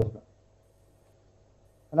கண்டுபிடிக்கிறாங்கன்னு தெரியல அவருக்கு.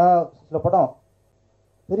 ஏன்னா சில படம்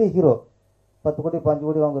பெரிய ஹீரோ 10 கோடி 5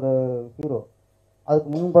 கோடி வாங்குற ஹீரோ, அதுக்கு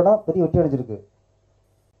முன் படம் பெரிய வெற்றி அடைஞ்சிருக்கு.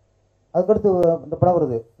 அதுக்கடுத்து இந்த படம்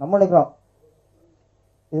வருது, நம்ம நினைக்கிறோம்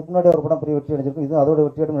இதுக்கு முன்னாடி ஒரு படம் பெரிய வெற்றி அடைஞ்சிருக்கு, இதுவும் அதோட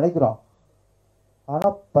வெற்றி அடைஞ்சு நினைக்கிறோம்.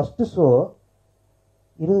 ஆனால் ஃபஸ்ட்டு ஷோ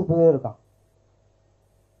 20 பேர் இருக்கான்,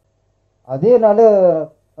 அதே நாள்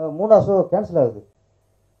 3ஆவது ஷோ கேன்சல் ஆகுது.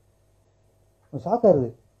 ஷாக் ஆகுது,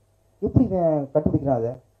 எப்படி கண்டுபிடிக்கிறான்?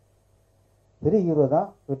 அதை பெரிய ஹீரோ தான்,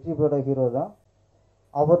 வெற்றி பெற ஹீரோ தான்,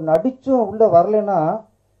 அவர் நடிச்சும் உள்ள வரலைன்னா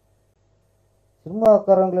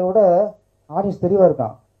சினிமாக்காரங்களை விட ஆடியன்ஸ் தெளிவாக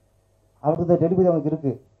இருக்கான். அவருக்கு இந்த டெலிவரி அவனுக்கு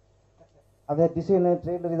இருக்கு. அதை டிசைனு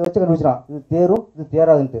ட்ரெயிலர் இதை வச்சு கண்டுபிடிச்சிடான், இது தேரும் இது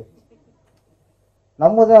தேராதுன்ட்டு.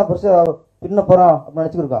 நம்ம தான் பெருசாக பின்ன போகிறோம் அப்படின்னு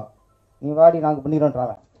நினச்சிக்கிருக்கோம். நீ வாடி நாங்கள்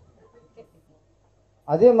பண்ணிக்கிறோன்றாங்க.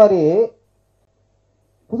 அதே மாதிரி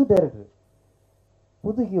புது டைரக்டர்,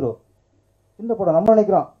 புது ஹீரோ, சின்ன படம் நம்ம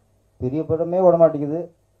நினைக்கிறோம் பெரிய படமே ஓட மாட்டேங்குது,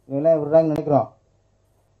 இவங்கெல்லாம் விடுறாங்கன்னு நினைக்கிறோம்.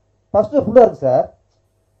 ஃபர்ஸ்ட் ஃபுல்லாக இருக்கு சார்.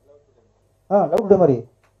 லவ் டுடே மாதிரி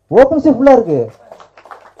ஓப்பன்ஸே ஃபுல்லாக இருக்கு.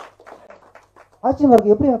 ஆச்சரியமா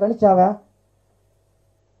இருக்கு, எப்படி அவன் கணிச்சாவன்?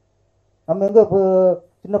 நம்ம எங்க இப்போ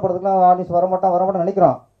சின்ன படத்துக்குலாம் ஆடியன்ஸ் வரமாட்டான்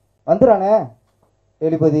நினைக்கிறோம், வந்துடுறானே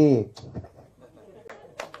டெலிபதி.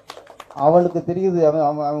 அவனுக்கு தெரியுது,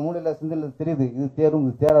 அவன் மூலையில் சிந்தல தெரியுது இது தேரும்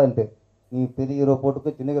இது தேராதுன்ட்டு. நீ பெரிய ஹீரோ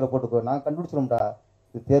போட்டுக்கோ சின்ன ஹீரோ போட்டுக்கோ, நான் கண்டுபிடிச்சிடும்டா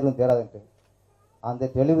இது தேரும் தேராதுன்ட்டு.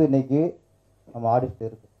 அந்த தெளிவு இன்னைக்கு நம்ம ஆடிட்டு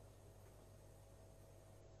இருக்கு.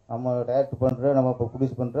 நம்ம டைரக்ட் பண்ணுற, நம்ம இப்போ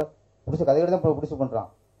பிடிச்ச கதைகளை தான் பிடிச்சி பண்ணுறான்.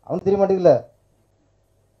 அவனுக்கு தெரிய மாட்டேங்குதுல்ல,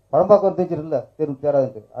 படம் பார்க்க தெரிஞ்சிருக்குல்ல தேரும்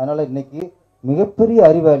தேராதுன்ட்டு. அதனால இன்னைக்கு மிகப்பெரிய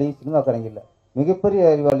அறிவாளி சினிமாக்காரங்க இல்லை, மிகப்பெரிய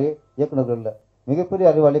அறிவாளி இயக்குநர்கள் இல்லை, மிகப்பெரிய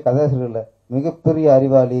அறிவாளி கதாசிரியர்கள் இல்லை, மிகப்பெரிய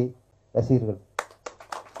அறிவாளி ரசிகர்கள்.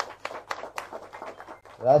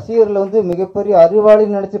 ரசிகர்கள் வந்து மிகப்பெரிய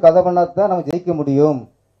அறிவாளின்னு நினைச்சு கதை பண்ணாதான் நம்ம ஜெயிக்க முடியும்.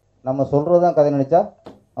 நம்ம சொல்றதுதான் கதை நினைச்சா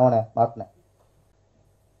அவனை மாட்டினேன்.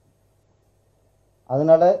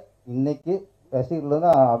 அதனால இன்னைக்கு ரசிகர்கள்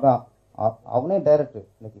தான் அவனே டைரக்டர்.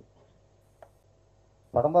 இன்னைக்கு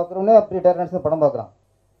படம் பார்க்குறவனே அப்படி டைரக்டர் படம் பார்க்குறான்.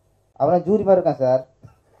 அவனே ஜூரி மாதிரி இருக்கான் சார்.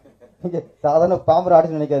 சாதாரண பாம்பர்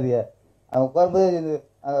ஆடிச்சு நினைக்காதீங்க. அவன் உட்காரும்போது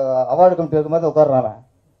அவார்டு கமிட்டி இருக்க மாதிரி உட்காடுறான் அவன்.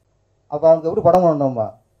 அப்போ அவனுக்கு எப்படி படம் பண்ணணுமா?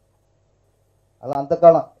 அதெல்லாம் அந்த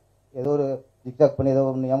காலம் ஏதோ ஒரு டிக்டாக் பண்ணி ஏதோ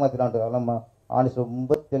ஒன்று ஏமாத்திடான்ட்டு. அதெல்லாம் ஆனிஸ்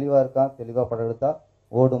ரொம்ப தெளிவாக இருக்கான். தெளிவாக படம் எடுத்தா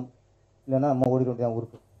ஓடும், இல்லைன்னா நம்ம ஓடிக்க வேண்டியதான்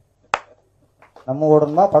ஊருக்கு. நம்ம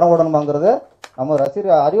ஓடணுமா படம் ஓடணுமாங்கிறத நம்ம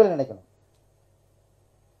ரசிகர் அறிவியல் நினைக்கணும்.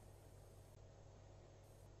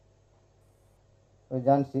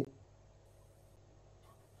 Jhansi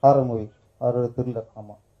horror movie, horror thriller.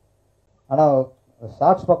 ஆமாம், ஆனால்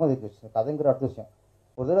ஷார்ட்ஸ் பார்க்கும் தெரிஞ்சு கதைங்கிற அடுத்த விஷயம்.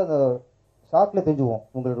 ஒரு தடவை அந்த ஷார்ட்லேயே தெரிஞ்சுவோம்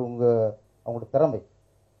அவங்களோட திறமை,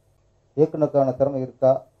 இயக்குனருக்கான திறமை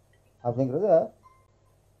இருக்கா அப்படிங்கிறத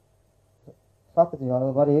ஷார்ட் தெரியும்.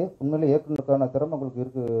 அது மாதிரி உண்மையிலே இயக்குனருக்கான திறமை உங்களுக்கு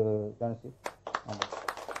இருக்கு ஜான்சி. ஆமாம்,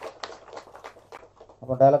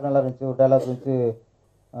 அப்புறம் டைலாக் நல்லா இருந்துச்சு. ஒரு டைலாக் இருந்துச்சு,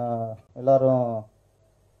 எல்லாரும்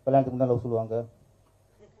கல்யாணத்துக்கு முன்னாடி லவ் சொல்லுவாங்க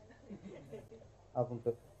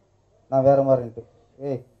அப்படின்ட்டு. நான் வேற மாதிரின்ட்டு,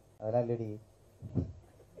 ஏய் அதெல்லாம் இல்லடி,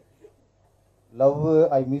 லவ்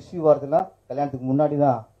ஐ மிஸ் யூ வார்த்தைலாம் கல்யாணத்துக்கு முன்னாடி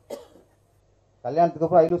தான். கல்யாணத்துக்கு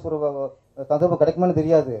அப்புறம் ஐ லவ் சொல்ற சந்தர்ப்பம் கிடைக்குமான்னு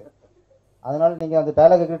தெரியாது. அதனால நீங்கள் அந்த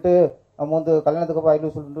டைலாக் கேட்டு நம்ம வந்து கல்யாணத்துக்கு அப்புறம் ஐ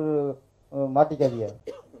லவ் சொல்லிட்டு மாட்டிக்காதீங்க.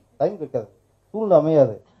 டைம் கிடைக்காது, சூழ்நிலை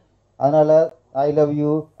அமையாது. அதனால் I love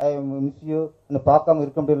you, I miss you இன்னும் பார்க்காம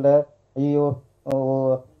இருக்க முடியல. ஐயோ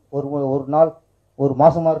ஒரு நாள் ஒரு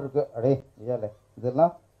மாதம் மாதிரி இருக்குது, அடே ஐயால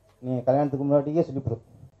இதெல்லாம் நீ கல்யாணத்துக்கு முன்னாடியே சொல்லிவிடு.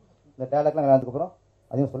 இந்த டைலாக்லாம் கல்யாணத்துக்கு அப்புறம்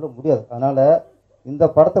அதையும் சொல்ல முடியாது. அதனால் இந்த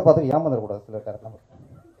படத்தை பார்த்து ஏமாந்துடக்கூடாது சில டைலாக்லாம்.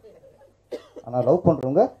 ஆனால் லவ்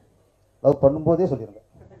பண்ணுறவங்க லவ் பண்ணும்போதே சொல்லிடுங்க.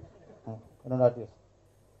 என்னோட ஆர்டிஸ்ட்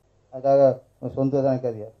அதுக்காக சொந்த தான்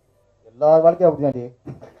நினைக்காதீங்க, எல்லா வாழ்க்கையும் அப்படி தாண்டி.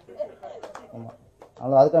 ஆமாம்,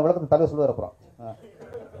 அதனால் அதுக்கான விளக்கத்தை தலைவர் சொல்லுவார். அப்புறம்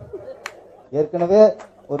ஏற்கனவே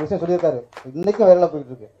ஒரு விஷயம் சொல்லியிருக்காரு, இன்றைக்கும் வேலையில்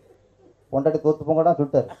போயிட்டு இருக்கு. பொண்டாட்டி தோத்து போங்கடான்னு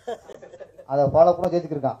சொல்லிட்டாரு, அதை ஃபாலோ பண்ண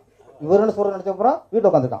ஜெயிச்சுக்கிருக்கான். இவருன்னு சொல்ற நினைச்ச அப்புறம் வீட்டில்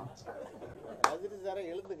உட்காந்துருக்கான்.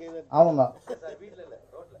 ஆமாம்மா,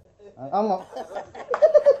 ஆமாம்,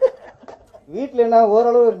 வீட்டில் என்ன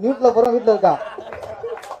ஓரளவு நியூட்டில் போகிறோம், வீட்டில் இருக்கான்.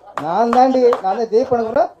 நான் தான்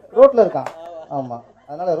ஜெயிப்பனுங்கிற ரோட்டில் இருக்கான். ஆமாம்,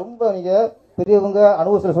 அதனால் ரொம்ப நீங்கள் பெரியவங்க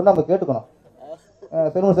அனுபவத்தில் சொன்னால் நம்ம கேட்டுக்கணும்.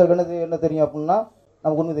 செல்வன் சாருக்கு என்ன தெரியும் அப்படின்னா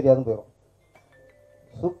நமக்கு ஒன்றும் தெரியாதுன்னு போயிடும்.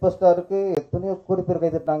 சூப்பர் ஸ்டாருக்கு எத்தனையோ கோடி பேர் கை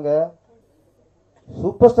தட்டினாங்க.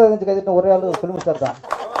 சூப்பர் ஸ்டார் கை தட்டின ஒரே ஆள் செல்வன் சார் தான்.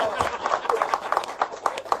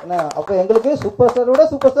 என்ன அப்போ எங்களுக்கு சூப்பர் ஸ்டாரோட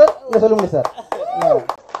சூப்பர் ஸ்டார் இல்லை செல்வமணி சார்.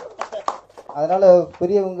 அதனால்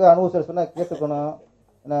பெரியவங்க அனுபவத்தில் சொன்னால் கேட்டுக்கணும்.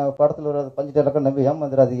 ஏன்னா படத்தில் வர பஞ்சு டைலாக நம்பி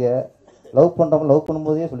ஏமாந்துடாதீங்க. லவ் பண்ணுறவங்க லவ்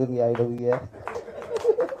பண்ணும்போதே சொல்லிருங்க ஐ லவ் யூ.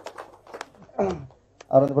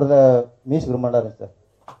 அவர் வந்து படத்தில் மியூசிக் ரொம்ப நல்லா இருந்துச்சு சார்.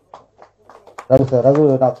 ரகு சார்,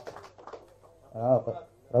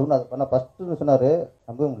 ரகுநாத் பண்ண ஃபஸ்ட்டு சொன்னார்,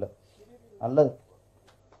 நம்பவே முடியல.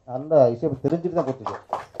 நல்ல இசையை தெரிஞ்சுட்டு தான் போட்டுச்சு.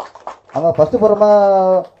 ஆமாம், ஃபஸ்ட்டு போகிறோமா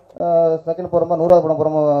செகண்ட் போகிறோமா 100வது படம்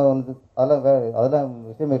போகிறோமா வந்து அதெல்லாம்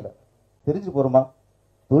விஷயமே இல்லை. தெரிஞ்சுட்டு போகிறோமா,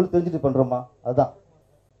 தொழில் தெரிஞ்சுட்டு பண்ணுறோமா, அதுதான்.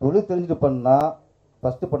 தொழில் தெரிஞ்சுட்டு பண்ணால்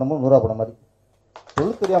ஃபஸ்ட்டு படமும் 100வது படம் மாதிரி,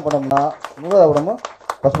 தொழில் தெரியாமல் பண்ணோம்னா 100வது படமும்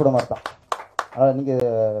ஃபஸ்ட் படம் மாதிரி தான். அதனால் நீங்கள்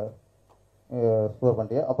ஸ்கோர்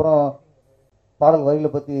பண்ணிட்டீங்க. அப்புறம் பாடல் வரிகளை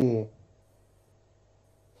பற்றி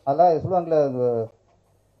அதெல்லாம் சொல்லுவாங்களே,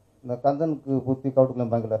 இந்த கந்தனுக்கு பூத்தி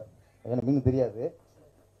கவுட்டுக்கலாம் பாங்கல, எனக்கு மீன் தெரியாது.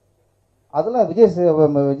 அதெல்லாம்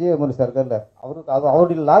விஜயமுரளி சார் இருக்கார்ல, அவருக்கு அது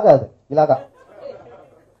அவருடைய லாகா, அது இலாகா.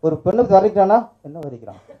 ஒரு பெண்ணை பற்றி வரைக்கிறான்னா என்ன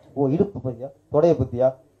வரைக்கிறான், ஓ இடுப்பு பற்றியா தொடையை பற்றியா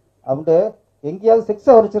அப்படின்ட்டு எங்கேயாவது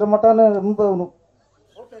செக்ஸாக வரைச்சிட மாட்டான்னு ரொம்ப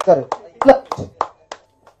இருக்காரு. இல்லை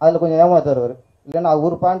அதில் கொஞ்சம் ஏமாத்தார் அவர். இல்லைன்னா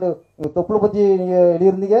ஒரு பாயிண்ட் தொப்புளை பற்றி நீங்கள்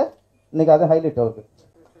எழுதியிருந்தீங்க, இன்னைக்கு அதான் ஹைலைட் அவருக்கு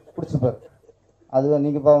பிடிச்சிருப்பார். அது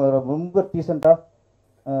நீங்கள் ரொம்ப டீசெண்டாக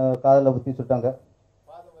காதலை பற்றி சொல்லிட்டாங்க.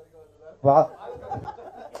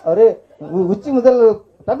 அவரு உச்சி முதல்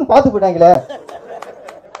டக்குன்னு பார்த்து போயிட்டாங்களே,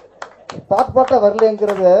 பாட்டா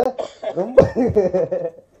வரலங்கிறத ரொம்ப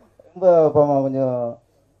ரொம்ப கொஞ்சம்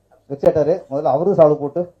வெக்ஸாட்டாரு. முதல்ல அவரும் சால்வ்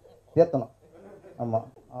போட்டு சேர்த்தணும். ஆமாம்,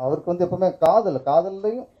 அவருக்கு வந்து எப்பவுமே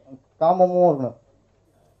காதல்லையும் காமமும் இருக்கணும்.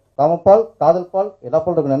 காமப்பால் காதல் பால் எல்லா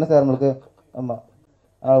பால் இருக்கணும். என்ன சார் நம்மளுக்கு? ஆமாம்,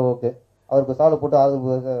 ஓகே, அவருக்கு சால்வ் போட்டு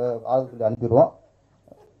ஆதரவு அனுப்பிடுவோம்.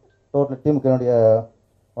 டோட்டல் டீமுக்கு என்னுடைய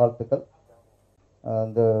வாழ்த்துக்கள்.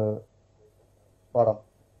 இந்த படம்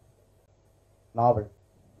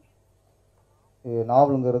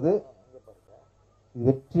நாவலுங்கிறது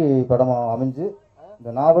வெற்றி படமாக அமைஞ்சு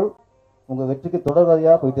இந்த நாவல் உங்கள் வெற்றிக்கு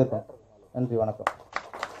தொடர்வதையாக போயிட்டே இருக்கோம். நன்றி, வணக்கம்.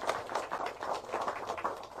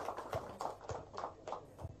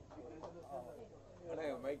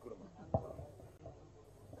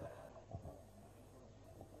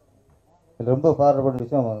 இதில் ரொம்ப பாராட்டப்பட்ட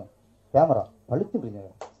விஷயம் கேமரா பழிச்சுடுறீங்க.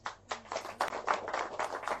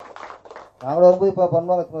 நாங்களும் வரும்போது இப்போ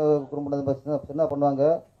பண்ணுவாங்க, குடும்பம் சின்ன பண்ணுவாங்க,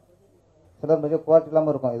 சிலர் நிறைய குவாலிட்டி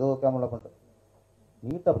இல்லாமல் இருக்கும், ஏதோ கேமரா பண்ணிட்டு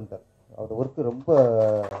நீட்டாக பண்ணிட்டார். அவரோட ஒர்க்கு ரொம்ப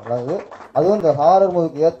நல்லது. அதுவும் இந்த ஹாரர்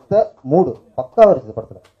மூவிக்கு ஏற்ற மூடு பக்காவாக இருக்குது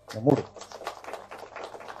படத்தில். இந்த மூடு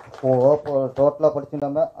இப்போ டோட்டலாக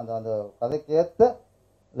படிச்சுட்டாம அந்த கதைக்கு ஏற்ற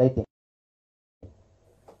லைட்டிங்.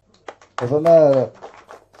 எப்பவுமே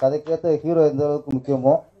கதைக்கேற்ற ஹீரோ எந்த அளவுக்கு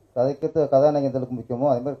முக்கியமோ, கதைக்கேற்ற கதாநாயகன் எந்த அளவுக்கு முக்கியமோ,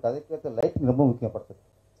 அதே மாதிரி கதைக்கேற்ற லைட்டிங் ரொம்ப முக்கியம் படத்துக்கு.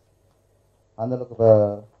 அந்த அளவுக்கு இப்போ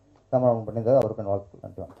கேமராமேன் பண்ணியிருந்தாரு, அவருக்கு வாழ்த்து.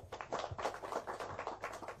 நன்றி.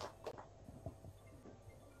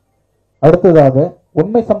 அடுத்ததாக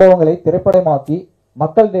உண்மை சம்பவங்களை திரைப்படமாக்கி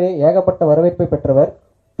மக்களிடையே ஏகப்பட்ட வரவேற்பை பெற்றவர்,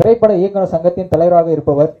 திரைப்பட இயக்குனர் சங்கத்தின் தலைவராக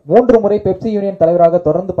இருப்பவர், 3 முறை பெப்சி யூனியன் தலைவராக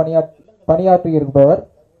தொடர்ந்து பணியாற்றி இருப்பவர்,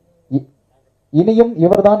 இனியும்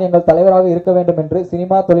இவர்தான் எங்கள் தலைவராக இருக்க வேண்டும் என்று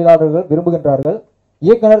சினிமா தொழிலாளர்கள் விரும்புகின்றார்கள்.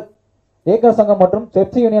 இயக்குனர் சங்கம் மற்றும்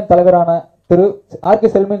சர்ச் யூனியன் தலைவரான திரு ஆர் கே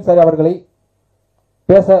செல்வமணி சார் அவர்களை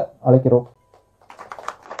பேச அழைக்கிறோம்.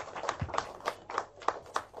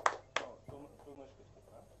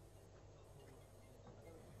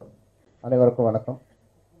 அனைவருக்கும் வணக்கம்.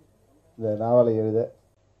 இந்த நாவலை எழுத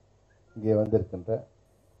இங்கே வந்திருக்கின்ற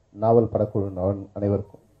நாவல் படக்குழு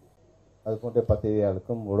அனைவருக்கும், அது போன்ற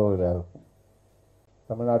பத்திரிகையாளருக்கும் ஊடகவியலாளருக்கும்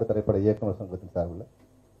தமிழ்நாடு திரைப்பட இயக்குனர் சங்கத்தின் சார்பில்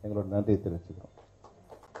எங்களோட நன்றியை தெரிவிச்சுக்கிறோம்.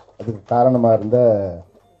 அதுக்கு காரணமாக இருந்த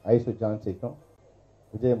ஐசு ஜான்சிக்கும்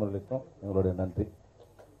விஜயமுரளிக்கும் எங்களுடைய நன்றி.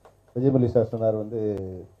 விஜயமுரளி சார் சொன்னார்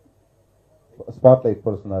ஸ்பாட்லைட்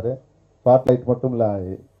போட சொன்னார். ஸ்பாட்லைட் மட்டும் இல்லை,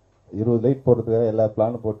 20 லைட் போடுறதுக்காக எல்லா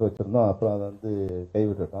பிளானும் போட்டு வச்சுருந்தோம். அப்புறம் அதை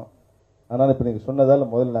கைவிட்டுட்டோம். அதனால் இப்போ நீங்கள்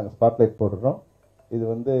சொன்னதால் முதல்ல நாங்கள் ஸ்பாட்லைட் போடுறோம். இது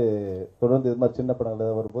தொடர்ந்து இது மாதிரி சின்ன படங்கள்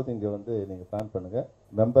ஏதாவது வரும்போது இங்கே நீங்கள் பிளான் பண்ணுங்கள்.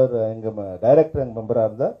 மெம்பர் எங்கள் டைரக்டர் எங்கள் மெம்பராக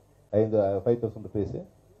இருந்தால் 5,000 ருபீஸு,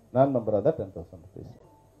 நான் மெம்பராக இருந்தால் 10,000 ருபீஸ்.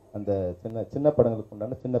 அந்த சின்ன சின்ன படங்களுக்கு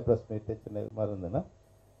உண்டான சின்ன ப்ரெஸ் மீட்டு சின்ன இது மாதிரி இருந்ததுன்னா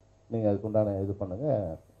நீங்கள் அதுக்கு உண்டான இது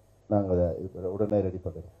பண்ணுங்கள். நாங்கள் அதை உடனே ரெடி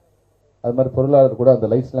பண்ணுறோம். அது மாதிரி பொருளாளர் கூட அந்த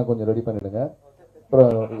லைட்ஸ்லாம் கொஞ்சம் ரெடி பண்ணிவிடுங்க.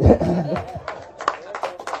 அப்புறம்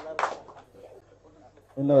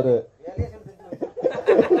இன்னொரு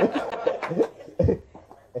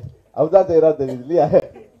அவதான் செய்யறா தெரியுது இல்லையா,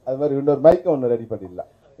 அது மாதிரி இன்னொரு மைக்கை ஒன்று ரெடி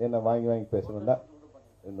பண்ணிடலாம். ஏன்னா வாங்கி பேசணும்னா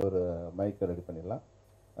இன்னொரு மைக்கை ரெடி பண்ணிடலாம்.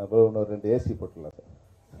 அப்புறம் இன்னொரு 2 ஏசி போட்டுடலாம் சார்.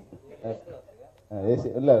 ஏசி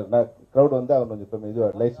இல்லை, நான் க்ரௌட் அவன் கொஞ்சம் இப்போ இது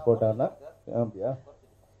லைட்ஸ் போட்டான்னா அப்படியா?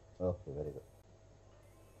 Okay, very good.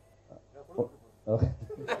 ஓகே,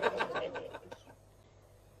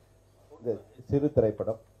 இந்த சிறு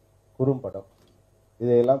திரைப்படம், குறும்படம்,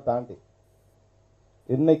 இதையெல்லாம் தாண்டி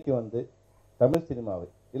இன்னைக்கு தமிழ் சினிமாவை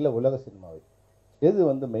இல்லை உலக சினிமாவை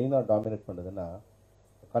எது மெயினாக டாமினேட் பண்ணுதுன்னா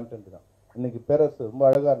கண்டென்ட் தான். இன்னைக்கு பேரரசு ரொம்ப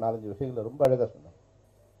அழகாக 4-5 விஷயங்களை ரொம்ப அழகாக சொன்னாங்க.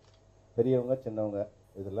 பெரியவங்க சின்னவங்க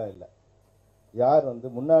இதெல்லாம் இல்லை. யார்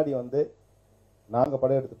முன்னாடி நாங்கள்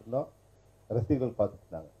படம் எடுத்துட்டு இருந்தோம், ரசிகர்கள் பார்த்துட்டு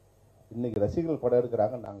இருந்தாங்க. இன்னைக்கு ரசிகர்கள் படம்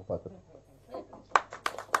எடுக்கிறாங்க, நாங்கள் பார்த்துருக்கோம்.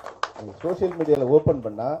 சோசியல் மீடியாவில் ஓப்பன்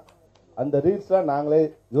பண்ணால் அந்த ரீல்ஸ்லாம் நாங்களே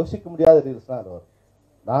யோசிக்க முடியாத ரீல்ஸ்லாம் அது வரும்.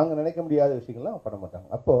 நாங்கள் நினைக்க முடியாத விஷயங்கள்லாம் பண்ண மாட்டாங்க.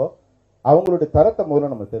 அப்போது அவங்களுடைய தரத்தை முதல்ல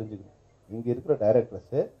நம்ம தெரிஞ்சுக்கணும். இங்கே இருக்கிற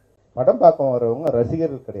டைரக்டர்ஸு படம் பார்க்க வரவங்க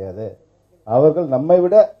ரசிகர்கள் கிடையாது. அவர்கள் நம்மை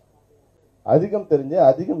விட அதிகம் தெரிஞ்சு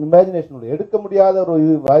அதிகம் இமேஜினேஷன் எடுக்க முடியாத ஒரு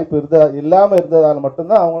வாய்ப்பு இல்லாமல் இருந்ததால்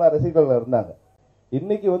மட்டும்தான் அவங்களாம் ரசிகர்கள் இருந்தாங்க.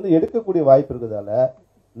 இன்னைக்கு எடுக்கக்கூடிய வாய்ப்பு இருக்கிறதால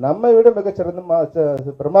நம்மை விட மிகச்சிறந்த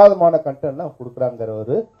பிரமாதமான கண்டென்ட்லாம் கொடுக்குறாங்கிற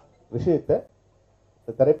ஒரு விஷயத்தை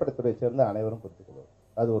திரைப்படத்துறையை சேர்ந்த அனைவரும் புரிஞ்சுக்கணும்.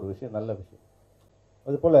 அது ஒரு விஷயம், நல்ல விஷயம்.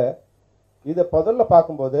 அதுபோல் இதை முதல்ல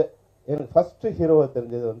பார்க்கும்போது எனக்கு ஃபர்ஸ்ட் ஹீரோவை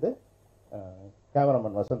தெரிஞ்சது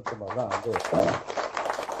கேமராமேன் வசந்த் குமார் தான்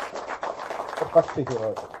ஃபர்ஸ்ட்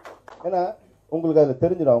ஹீரோவை. ஏன்னா உங்களுக்கு அதில்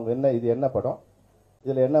தெரிஞ்சிடும் அவங்க இது என்ன படம்,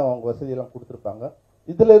 இதில் என்ன அவங்க வசதியெல்லாம் கொடுத்துருப்பாங்க,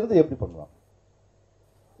 இதில் இருந்து எப்படி பண்ணுவாங்க.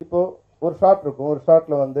 இப்போது ஒரு ஷாட் இருக்கும், ஒரு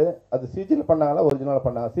ஷாட்டில் அது சிஜியில் பண்ணாங்களா ஒரிஜினலாக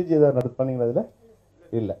பண்ணாங்க? சிஜி ஏதாவது நடத்து பண்ணீங்களா? அதில்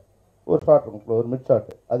இல்லை. ஒரு ஷாட் இருக்கும், ஒரு மிட்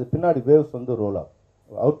ஷாட்டு, அது பின்னாடி வேவ்ஸ் ரோல் ஆகும்,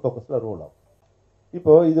 அவுட் ஃபோக்கஸில் ரோல் ஆகும்.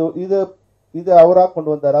 இப்போது இது அவராக கொண்டு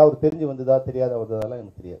வந்தாரா, அவர் தெரிஞ்சு வந்ததா தெரியாத வந்ததாலாம்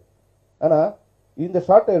எனக்கு தெரியாது. ஆனால் இந்த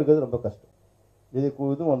ஷாட்டை எடுக்கிறது ரொம்ப கஷ்டம்.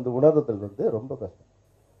 இதுவும் உணர்றதுல ரொம்ப கஷ்டம்.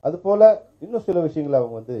 அதுபோல் இன்னும் சில விஷயங்களை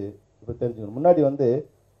அவங்க இப்போ தெரிஞ்சுக்கணும். முன்னாடி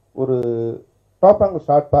ஒரு டாப் ஆங்கிள்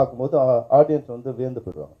ஷாட் பார்க்கும்போது ஆடியன்ஸ் வியந்து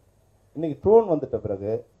போயிடுவாங்க. இன்னைக்கு ட்ரோன் வந்துட்ட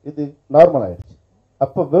பிறகு இது நார்மல் ஆயிடுச்சு.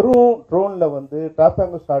 அப்போ வெறும் ட்ரோனில் டாப்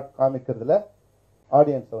ஆங்கிள் ஷாட் காமிக்கிறதுல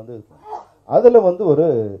ஆடியன்ஸை அதில் ஒரு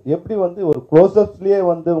எப்படி ஒரு க்ளோஸ்அப்ஸ்லேயே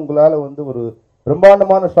உங்களால் ஒரு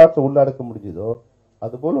பிரம்மாண்டமான ஷாட்ஸை உள்ளடக்க முடிஞ்சுதோ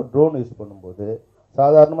அதுபோல் ட்ரோன் யூஸ் பண்ணும்போது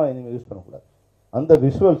சாதாரணமாக இனிமேல் யூஸ் பண்ணக்கூடாது. அந்த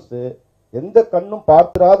விஷுவல்ஸு எந்த கண்ணும்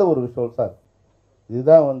பார்த்துராத ஒரு விஷுவல்ஸாக இருக்கும்.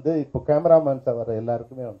 இதுதான் இப்போ கேமராமேன்ஸாக வர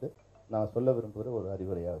எல்லாருக்குமே நான் சொல்ல விரும்புகிற ஒரு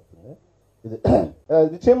அறிவுரையாக இருக்குங்க. இது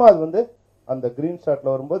நிச்சயமாக அது அந்த க்ரீன்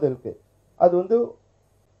ஷாட்டில் வரும்போது இருக்குது. அது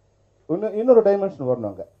இன்னொரு டைமென்ஷன்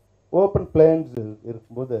வரணுங்க. ஓப்பன் பிளேன்ஸ்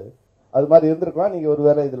இருக்கும்போது அது மாதிரி இருந்திருக்கலாம். நீங்கள் ஒரு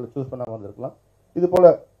வேளை இதில் சூஸ் பண்ணாமல் வந்திருக்கலாம். இது போல்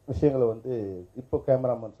விஷயங்களை இப்போ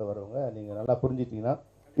கேமராமேன்ஸை வரவங்க நீங்கள் நல்லா புரிஞ்சிட்டிங்கன்னா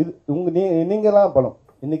இது நீங்களாம் பலம்.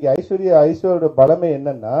 இன்னைக்கு ஐஸ்வர்யோட பலமே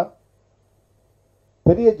என்னன்னா,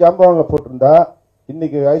 பெரிய ஜாம்பவான்ல போட்டிருந்தா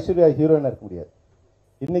இன்னைக்கு ஐஸ்வர்யா ஹீரோயினா இருக்க முடியாது.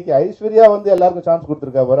 இன்னைக்கு ஐஸ்வர்யா எல்லாருக்கும் சான்ஸ்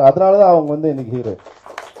கொடுத்துருக்கா பாரு, அதனாலதான் அவங்க இன்னைக்கு ஹீரோயின்.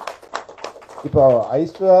 இப்போ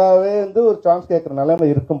ஐஸ்வர்யாவே ஒரு சான்ஸ் கேட்கிற நிலைமை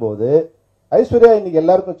இருக்கும்போது ஐஸ்வர்யா இன்னைக்கு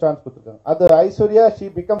எல்லாருக்கும் சான்ஸ் கொடுத்துருக்காங்க. அது Aishwarya she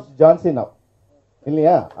becomes Jhansi now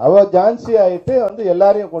இல்லையா? அவ ஜான்சி ஆயிட்டு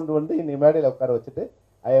எல்லாரையும் கொண்டு இன்னைக்கு மேடையில் உட்கார வச்சுட்டு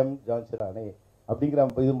ஐ எம் ஜான்சி ராணி அப்படிங்கிற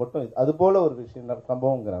இது மட்டும் அது போல ஒரு விஷயம்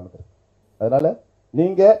சம்பவம் நடந்திருக்கு. அதனால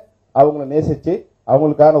நீங்க அவங்கள நேசித்து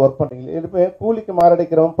அவங்களுக்கான ஒர்க் பண்ணுறீங்க. எப்பவுமே கூலிக்கு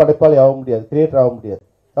மாரடைக்கிறவன் படைப்பாளி ஆக முடியாது, கிரியேட்டர் ஆக முடியாது.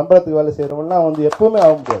 சம்பளத்துக்கு வேலை செய்கிறவங்கலாம் வந்து எப்பவுமே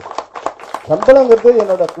ஆக முடியாது. சம்பளங்கிறது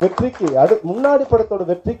என்னோட வெற்றிக்கு முன்னாடி படத்தோட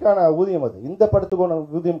வெற்றிக்கான ஊதியம், அது இந்த படத்துக்கான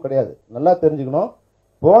ஊதியம் கிடையாது. நல்லா தெரிஞ்சுக்கணும்.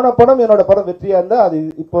 போன படம் என்னோட படம் வெற்றியா இருந்தா அது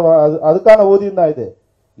இப்போ அதுக்கான ஊதியம் தான் இது.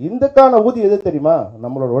 இதுக்கான ஊதியம் எது தெரியுமா?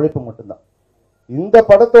 நம்மளோட உழைப்பு மட்டும்தான். இந்த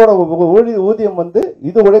படத்தோட ஊதியம் வந்து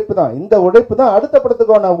இது உழைப்பு தான். இந்த உழைப்பு தான் அடுத்த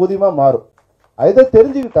படத்துக்கான ஊதியமா மாறும். அதை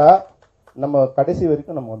தெரிஞ்சுக்கிட்டா நம்ம கடைசி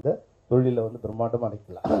வரைக்கும் நம்ம வந்து தொழில வந்து பிரம்மாண்டமா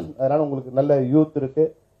நிற்கலாம். அதனால உங்களுக்கு நல்ல யூத் இருக்கு,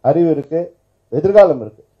 அறிவு இருக்கு, எதிர்காலம்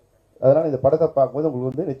இருக்கு. அதனால இந்த படத்தை பார்க்கும்போது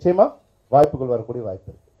உங்களுக்கு வந்து நிச்சயமா வாய்ப்புகள் வரக்கூடிய வாய்ப்பு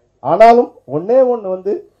இருக்கு. ஆனாலும் ஒன்னே ஒன்று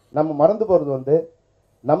வந்து நம்ம மறந்து போறது வந்து,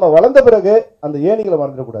 நம்ம வளர்ந்த பிறகு அந்த ஏணிகளை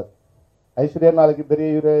மறந்துடக்கூடாது. ஐஸ்வர்யா நாளைக்கு பெரிய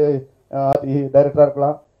டைரக்டரா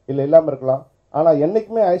இருக்கலாம், இல்லை இல்லாம இருக்கலாம். ஆனா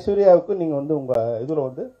என்னைக்குமே ஐஸ்வர்யாவுக்கு நீங்க வந்து உங்க இதுல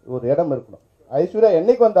வந்து ஒரு இடம் இருக்கணும். ஐஸ்வர்யா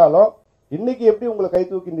என்னைக்கு வந்தாலும் இன்னைக்கு எப்படி உங்களை கை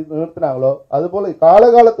தூக்கி நிறுத்தினாங்களோ அது போல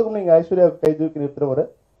காலகாலத்துக்கும் நீங்க ஐஸ்வர்யாவுக்கு கை தூக்கி நிறுத்துற ஒரு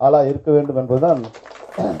ஆளா இருக்க வேண்டும் என்பதுதான்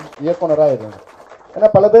இயக்குனராக இருந்தது. ஏன்னா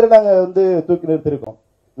பல பேர் நாங்க வந்து தூக்கி நிறுத்திருக்கோம்.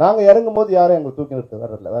 நாங்க இறங்கும் போது யாரும் எங்களை தூக்கி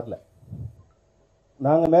நிறுத்த வரல.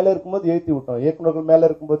 நாங்க மேல இருக்கும்போது ஏற்றி விட்டோம். இயக்குநர்கள் மேல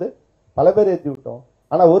இருக்கும்போது பல பேர் ஏற்றி விட்டோம்.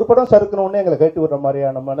 ஆனா ஒரு படம் சறுக்கணும்னு எங்களை கட்டி விடுற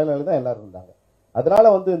மாதிரியான மனநிலை தான் எல்லாரும் இருந்தாங்க. அதனால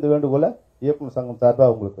வந்து இந்த வேண்டுகோளை இயக்குநர் சங்கம்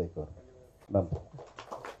சார்பாக உங்களுக்கு வைக்க வரும். நன்றி.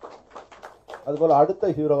 அதுபோல அடுத்த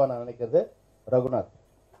ஹீரோவா நான் நினைக்கிறது ரகுநாத்.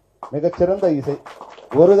 மிகச்சிறந்த இசை.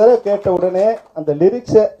 ஒரு தடவை கேட்ட உடனே அந்த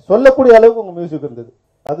லிரிக்ஸை சொல்லக்கூடிய அளவுக்கு உங்க மியூசிக் இருந்தது.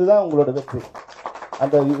 அதுதான் உங்களோட வெற்றி.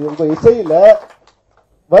 அந்த உங்க இசையில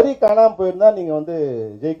வரி காணாம போயிருந்தா நீங்க வந்து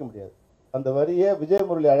ஜெயிக்க முடியாது. அந்த வரியை விஜய்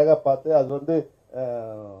முரளி அழகா பார்த்து அது வந்து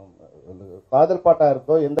காதல் பாட்டா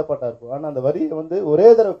இருக்கோ எந்த பாட்டா இருக்கோ, ஆனா அந்த வரியை வந்து ஒரே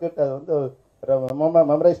தடவை கேட்டு அதை வந்து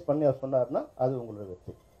மெமரைஸ் பண்ணி அவர் சொன்னார்னா அது உங்களோட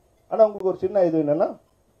வெற்றி. ஆனா உங்களுக்கு ஒரு சின்ன இது என்னன்னா,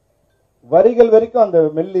 வரிகள் வரைக்கும் அந்த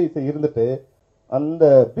மெல்லி இசை இருந்துட்டு அந்த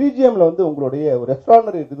பிஜிஎம்ல வந்து உங்களுடைய ஒரு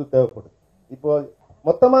எக்ஸ்ட்ரானரி இது தேவைப்படுது. இப்போ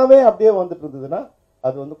மொத்தமாவே அப்படியே வந்துட்டு இருந்ததுன்னா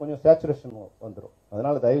அது வந்து கொஞ்சம் சேச்சுரேஷன் வந்துடும்.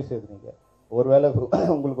 அதனால தயவு செய்து நீங்க ஒருவேளை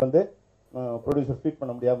உங்களுக்கு வந்து ப்ரொடியூசர் ஃபீட்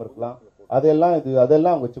பண்ண முடியாம இருக்கலாம்,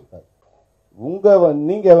 அதெல்லாம் வச்சுக்கூடாது.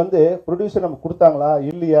 நீங்க வந்து ப்ரொடியூசர் நம்ம கொடுத்தாங்களா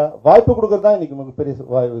இல்லையா, வாய்ப்பு கொடுக்கறது தான் இன்னைக்கு உங்களுக்கு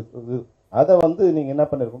பெரிய அதை வந்து நீங்க என்ன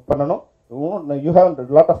பண்ணணும். You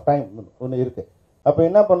have lot of time ஒன்று இருக்கு. அப்ப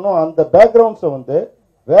என்ன பண்ணணும், அந்த பேக்ரவுண்ட்ஸை வந்து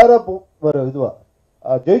வேற ஒரு இதுவா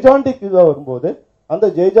ஜெய்ஜாண்டிக் இதுவா வரும்போது அந்த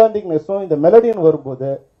ஜெய்ஜாண்டிக்னஸும் இந்த மெலடின்னு வரும்போது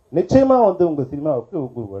நிச்சயமா வந்து உங்க சினிமாவுக்கு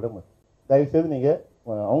உங்களுக்கு இடம். தயவு செய்து நீங்க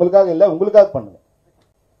அவங்களுக்காக இல்லை உங்களுக்காக பண்ணுங்க.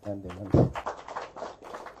 நன்றி நன்றி.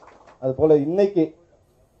 அது போல இன்னைக்கு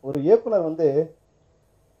ஒரு இயக்குனர் வந்து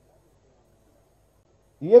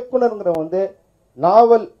இயக்குனருங்கிற வந்து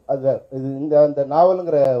நாவல் அந்த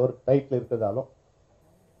நாவலுங்கிற ஒரு டைட்டில் இருக்கிறதாலும்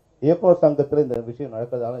இயக்குனர் சங்கத்தில் இந்த விஷயம்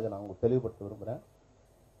நடக்கிறதாலும் இதை நான் உங்களுக்கு தெளிவுபடுத்த விரும்புகிறேன்.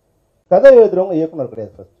 கதை எழுதுறவங்க இயக்குனர்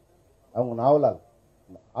கிடையாது. ஃபர்ஸ்ட் அவங்க நாவலாக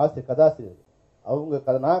கதாசிரியர்.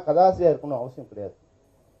 அவங்க நான் கதாசிரியர் இருக்கணும் அவசியம் கிடையாது.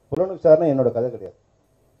 புலன் விசாரணை என்னோட கதை கிடையாது.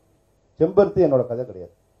 செம்பருத்தி என்னோட கதை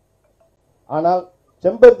கிடையாது. ஆனால்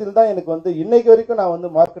செம்பருத்தியில் தான் எனக்கு வந்து இன்னைக்கு வரைக்கும் நான் வந்து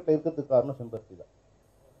மார்க்கெட்டில் இருக்கிறதுக்கு காரணம் செம்பருத்தி தான்.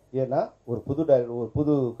 ஏன்னா ஒரு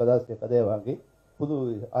புது கதாசிரியர் கதையை வாங்கி புது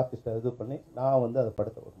ஆர்டிஸ்டை இது பண்ணி நான் வந்து அதை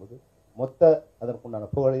படத்தை வரும்போது மொத்த அதற்குண்டான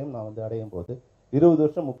புகழையும் நான் வந்து அடையும் போது 20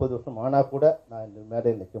 வருஷம் 30 வருஷம் ஆனா கூட நான் இந்த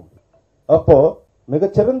மேடையில் நிற்க முடியும். அப்போ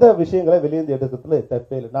மிகச்சிறந்த விஷயங்களை வெளியேந்து எடுக்கிறதுல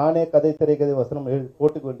தப்பே இல்லை. நானே கதை திரைக்கதை வசனம்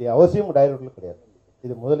போட்டுக்க வேண்டிய அவசியம் டைரக்டர்களுக்கு கிடையாது.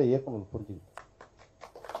 இது முதல்ல இயக்குனர் புரிஞ்சுக்கிட்டு.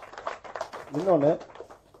 இன்னொன்று,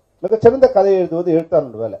 மிகச்சிறந்த கதை எழுதுவது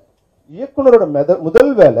எழுத்தாளரோட வேலை. இயக்குனரோட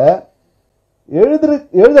முதல் வேலை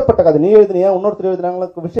எழுதப்பட்ட கதை. நீ எழுதினியா இன்னொருத்தர்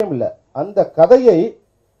எழுதினாங்களுக்கு விஷயம் இல்லை. அந்த கதையை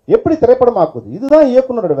எப்படி திரைப்படமாக்குது, இதுதான்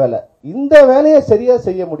இயக்குனரோட வேலை. இந்த வேலையை சரியா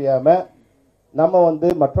செய்ய முடியாம நம்ம வந்து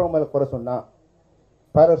மற்றவங்க மேல குறை சொன்னா,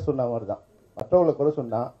 பேரர் சொன்ன மாதிரி தான், மற்றவங்களை குறை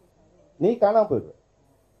சொன்னா நீ காணாம போயிடுவ.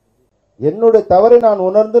 என்னுடைய தவறை நான்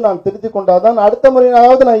உணர்ந்து நான் திருத்தி கொண்டாதான் அடுத்த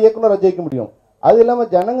முறையாவது நான் இயக்குனரை ஜெயிக்க முடியும். அது இல்லாம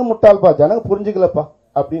ஜனங்க முட்டாள்பா, ஜனங்க புரிஞ்சுக்கலப்பா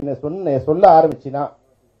அப்படின்னு சொல்ல ஆரம்பிச்சினா,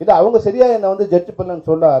 இல்ல அவங்க சரியா என்ன வந்து ஜட்ஜ் பண்ணலன்னு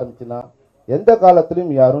சொல்ல ஆரம்பிச்சுன்னா எந்த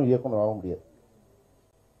காலத்திலும் யாரும் இயக்குனர் ஆக முடியாது.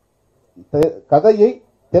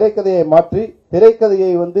 திரைக்கதையை மாற்றி திரைக்கதையை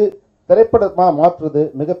வந்து திரைப்படமா மாற்றுறது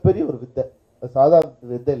மிகப்பெரிய ஒரு வித்தை. சாதாரண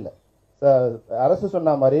வித்தை இல்லை. அரசு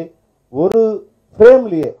சொன்ன மாதிரி ஒரு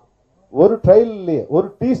ஃப்ரேம்லயே, ஒரு ட்ரைலர்லயே, ஒரு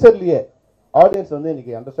டீசர்லயே ஆடியன்ஸ் வந்து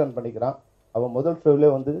இன்னைக்கு அண்டர்ஸ்டாண்ட் பண்ணிக்கிறான். அவன் முதல்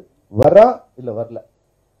ஷோவிலே வந்து வரான் இல்ல வரல,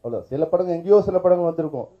 அவ்வளோ. சில படங்கள் எங்கேயோ சில படங்கள்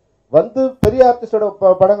வந்திருக்கும், வந்து பெரிய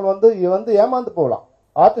ஆர்டிஸ்டோட படங்கள் வந்து ஏமாந்து போகலாம்,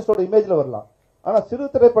 ஆர்டிஸ்டோட இமேஜ்ல வரலாம். ஆனா சிறு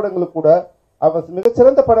திரைப்படங்களுக்கு கூட அவன்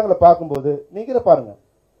மிகச்சிறந்த படங்களை பார்க்கும்போது நீங்களே பாருங்க,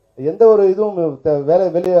 எந்த ஒரு இதுவும்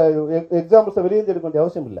வெளியே எக்ஸாம்பிள்ஸை வெளியே எடுக்க வேண்டிய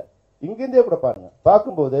அவசியம் இல்லை. இங்கிருந்தே கூட பாருங்க.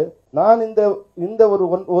 பார்க்கும்போது நான் இந்த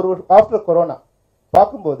ஒரு ஆஃப்டர்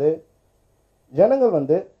பார்க்கும்போது ஜனங்கள்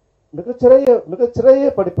வந்து மிகச்சிறிய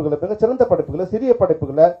படிப்புகளை, மிகச்சிறந்த படிப்புகளை, சிறிய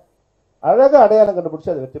படைப்புகளை அழகாக அடையாளம்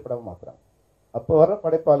கண்டுபிடிச்சு அதை வெற்றி படமாக மாற்றுறாங்க. அப்போ வர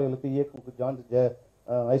படைப்பாளிகளுக்கு, இயக்குக்கு,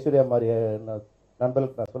 ஐஸ்வர்யா மாதிரி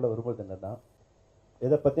நண்பர்களுக்கு நான் சொல்ல விரும்புறது என்னன்னா,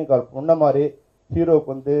 இதை பற்றியும் முன்ன மாதிரி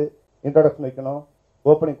ஹீரோவுக்கு வந்து இன்ட்ரடக்ஷன் வைக்கணும்,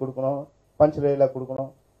 ஓப்பனிங் கொடுக்கணும், பஞ்ச் டைலாக்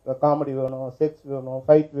கொடுக்கணும், காமெடி வேணும், செக்ஸ் வேணும்,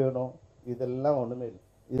 ஃபைட் வேணும், இதெல்லாம் ஒன்றுமே இல்லை.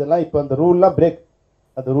 இதெல்லாம் இப்போ அந்த ரூல்லாம் பிரேக்.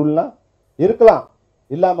 அந்த ரூல்லாம் இருக்கலாம்,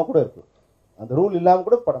 இல்லாமல் கூட இருக்கு. அந்த ரூல் இல்லாமல்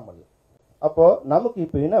கூட படம் பண்ணல. அப்போ நமக்கு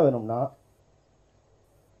இப்போ என்ன வேணும்னா,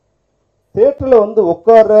 தியேட்டரில் வந்து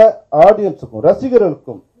உட்கார்ற ஆடியன்ஸுக்கும்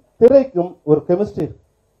ரசிகர்களுக்கும் திரைக்கும் ஒரு கெமிஸ்ட்ரி இருக்கு.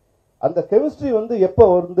 அந்த கெமிஸ்ட்ரி வந்து எப்போ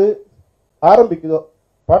வந்து ஆரம்பிக்குதோ,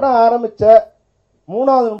 படம் ஆரம்பிச்ச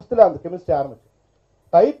 3வது நிமிஷத்துல அந்த கெமிஸ்ட்ரி ஆரம்பிச்சு,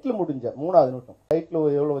 டைட்டில் முடிஞ்ச 3வது நிமிஷம், டைட்டில்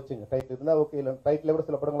எவ்வளோ வச்சுங்க, டைட்டில் இருந்தால் ஓகே, இல்லை டைட்டில் விட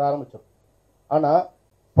சில படங்கள் ஆரம்பிச்சோம். ஆனால்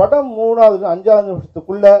படம் 3வது 5வது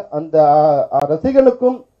நிமிஷத்துக்குள்ள அந்த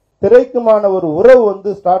ரசிகனுக்கும் திரைக்குமான ஒரு உறவு வந்து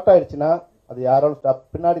ஸ்டார்ட் ஆயிடுச்சுன்னா, அது யாராலும்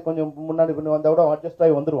பின்னாடி கொஞ்சம் முன்னாடி கொஞ்சம் வந்தால் கூட அட்ஜஸ்ட்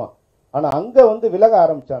ஆகி வந்துடுவான். ஆனால் அங்கே வந்து விலக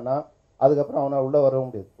ஆரம்பிச்சான்னா அதுக்கப்புறம் அவனால் உள்ளே வர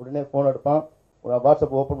முடியாது. உடனே ஃபோன் எடுப்பான்,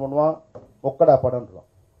 வாட்ஸ்அப் ஓப்பன் பண்ணுவான், ஒக்கடா படம்ன்றான்,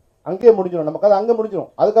 அங்கேயே முடிஞ்சிடும். நமக்கு அது அங்கே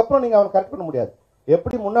முடிஞ்சிடும். அதுக்கப்புறம் நீங்கள் அவனை கரெக்ட் பண்ண முடியாது.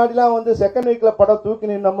 எப்படி முன்னாடிலாம் வந்து செகண்ட் வீக்ல படம்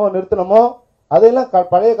தூக்கி நின்னமோ நிறுத்தினமோ அதெல்லாம்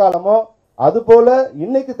பழைய காலமோ, அது போல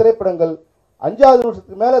இன்னைக்கு திரைப்படங்கள் 5வது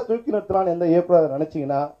நிமிஷத்துக்கு மேல தூக்கி நிறுத்தலான்னு எந்த இயக்குனர்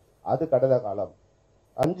நினைச்சீங்கன்னா அது கடந்த காலம்.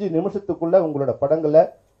 5 நிமிஷத்துக்குள்ள உங்களோட படங்களை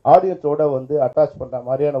ஆடியன்ஸோட வந்து அட்டாச் பண்ற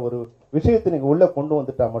மாதிரியான ஒரு விஷயத்தை நீங்க உள்ள கொண்டு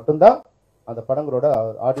வந்துட்டா மட்டும்தான் அந்த படங்களோட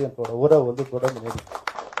ஆடியன்ஸோட உறவு வந்து தொடர்ந்து நீடிக்கும்.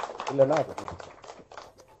 இல்லைன்னா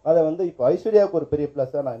அதை வந்து இப்போ ஐஸ்வர்யாவுக்கு ஒரு பெரிய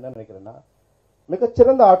பிளஸ் நான் என்ன நினைக்கிறேன்னா,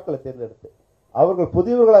 மிகச்சிறந்த ஆட்களை தேர்ந்தெடுத்து அவர்கள்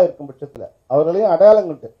புதியவர்களாக இருக்கும் பட்சத்தில் அவர்களையும் அடையாளம்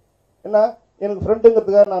கண்டு, ஏன்னா எனக்கு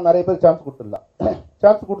ஃப்ரெண்டுங்கிறதுக்காக நான் நிறைய பேர் சான்ஸ் கொடுத்துடலாம்.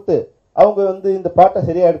 சான்ஸ் கொடுத்து அவங்க வந்து இந்த பாட்டை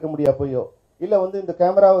சரியா எடுக்க முடியா போயோ, இல்லை வந்து இந்த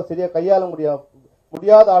கேமராவை சரியா கையாள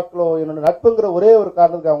முடியாத ஆட்களோ, என்னோட நட்புங்கிற ஒரே ஒரு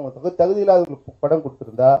காரணத்துக்கு அவங்க தகுதி இல்லாதவர்களுக்கு படம்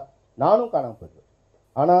கொடுத்துருந்தா நானும் காணாமல் போயிடுவேன்.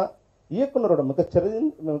 ஆனால் இயக்குனரோட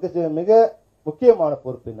மிக முக்கியமான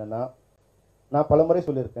பொறுப்பு என்னன்னா, நான் பலமுறை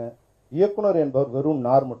சொல்லியிருக்கேன், இயக்குனர் என்பவர் வெறும்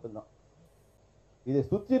நார் மட்டும்தான். இதை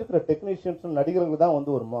சுற்றி இருக்கிற டெக்னீஷியன்ஸும் நடிகர்கள் தான்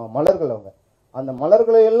வந்து ஒரு மலர்கள். அவங்க அந்த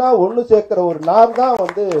மலர்களை எல்லாம் ஒன்று சேர்க்கிற ஒரு நார் தான்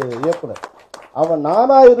வந்து இயக்குனர். அவன்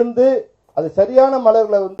நானா இருந்து அது சரியான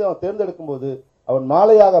மலர்களை வந்து அவன் தேர்ந்தெடுக்கும் போது அவன்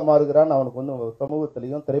மாலையாக மாறுகிறான். அவனுக்கு வந்து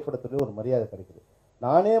சமூகத்திலையும் திரைப்படத்திலையும் ஒரு மரியாதை கிடைக்குது.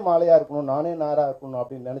 நானே மாலையா இருக்கணும், நானே நாரா இருக்கணும்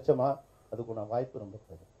அப்படின்னு நினைச்சோமா அதுக்கு வாய்ப்பு ரொம்ப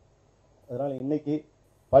கிடையாது. அதனால இன்னைக்கு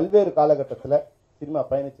பல்வேறு காலகட்டத்தில் சினிமா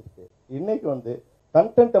பயணிச்சிருக்கு. இன்னைக்கு வந்து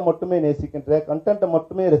கண்டென்ட்டை மட்டுமே நேசிக்கின்ற, கண்டென்ட்டை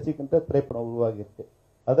மட்டுமே ரசிக்கின்ற திரைப்படம் உருவாகி இருக்கு.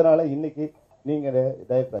 அதனால இன்னைக்கு நீங்க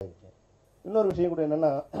தயப்பாயிருக்கீங்க. இன்னொரு விஷயம் கூட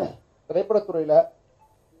என்னன்னா, திரைப்படத்துறையில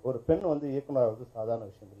ஒரு பெண் வந்து இயக்குனர் சாதாரண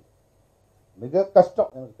விஷயம் இல்லை, மிக கஷ்டம்.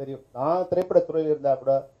 எனக்கு தெரியும், நான் திரைப்படத்துறையில் இருந்தா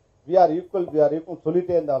கூட வி ஆர் ஈக்குவல்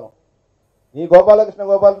சொல்லிட்டே இருந்தாலும், நீ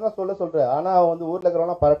கோபாலகிருஷ்ணன் சொல்ற, ஆனா வந்து ஊர்ல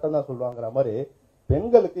இருக்கிறவங்க பரட்டம் தான் சொல்லுவாங்கிற மாதிரி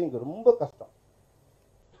பெண்களுக்கு இங்க ரொம்ப கஷ்டம்.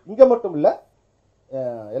 இங்க மட்டும் இல்ல,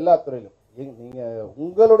 எல்லா துறையிலும். நீங்க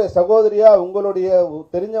உங்களுடைய சகோதரியா, உங்களுடைய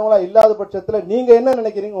தெரிஞ்சவங்களா இல்லாத பட்சத்துல நீங்க என்ன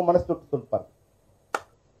நினைக்கிறீங்க உங்க மனசு தொட்டு சொல்லிப்பாரு.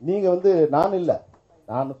 நீங்க வந்து நான் இல்ல,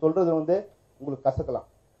 நான் சொல்றது வந்து உங்களுக்கு கசக்கலாம்,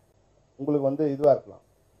 உங்களுக்கு வந்து இதுவா இருக்கலாம்.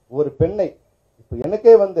 ஒரு பெண்ணை இப்ப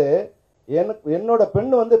எனக்கே வந்து என்னோட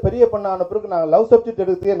பெண்ணு வந்து பெரிய பெண்ணான பிறகு நான் லவ் சப்ஜெக்ட்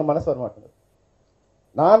எடுக்கிறதுக்கே எனக்கு மனசு வர மாட்டேங்குது.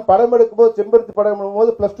 நான் படம் எடுக்கும்போது, செம்பருத்தி படம்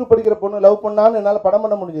பண்ணும்போது +2 படிக்கிற பொண்ணு லவ் பண்ணான்னு என்னால படம்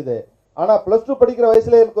பண்ண முடிஞ்சது. ஆனா +2 படிக்கிற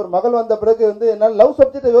வயசுல எனக்கு ஒரு மகள் வந்த பிறகு வந்து என்னால் லவ்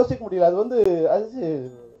சப்ஜெக்டை யோசிக்க முடியல. அது வந்து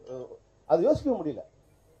அது யோசிக்க முடியல.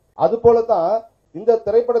 அது போலதான் இந்த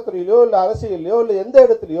திரைப்படத்துறையிலோ இல்ல அரசியலையோ இல்ல எந்த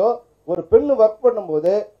இடத்துலயோ ஒரு பெண்ணு ஒர்க்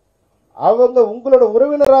பண்ணும்போது அவங்க உங்களோட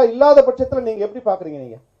உறவினரா இல்லாத பட்சத்துல நீங்க எப்படி பாக்குறீங்க?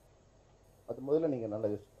 நீங்க அது முதல்ல நீங்க நல்லா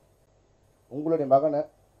யோசிச்சு, உங்களுடைய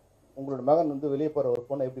மகன் வந்து வெளியே போற ஒரு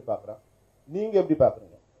பொண்ணை எப்படி பாக்குறான், நீங்க எப்படி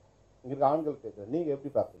பாக்குறீங்க? இங்க இருக்க ஆண்கள் கேட்குறேன், நீங்க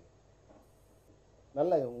எப்படி பாக்குறீங்க?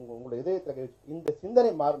 நல்ல உங்களோட இதயத்துல இந்த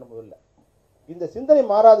சிந்தனை மாறணும். முதல்ல இந்த சிந்தனை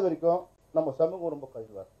மாறாத வரைக்கும் நம்ம சமூகம் ரொம்ப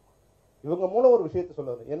கழிவார். இவங்க மூலம் ஒரு விஷயத்த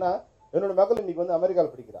சொல்லுவாங்க. ஏன்னா என்னோட மகள் இன்னைக்கு வந்து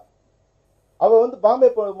அமெரிக்காவில் படிக்கிறா. அவ வந்து பாம்பே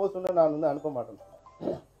போகும்போது சொன்னா நான் வந்து அனுப்ப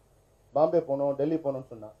மாட்டேன், பாம்பே போனோம் டெல்லி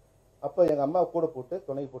போனோம்னு சொன்னா. அப்போ எங்க அம்மா கூட போட்டு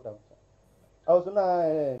துணை போட்டு அனுப்பிச்சேன். அவ சொன்னா,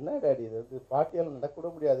 என்ன டேடி இது வந்து பாட்டியால் நடக்க கூட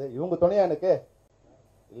முடியாது, இவங்க துணையா எனக்கு?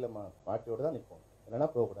 இல்லம்மா, பாட்டியோட தான் நீ போகணும், இல்லைன்னா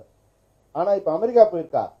போகக்கூடாது. ஆனா இப்ப அமெரிக்கா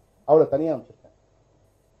போயிருக்கா, அவளை தனியா அனுப்பிச்சிருக்கேன்.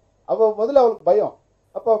 அவ முதல்ல அவளுக்கு பயம்.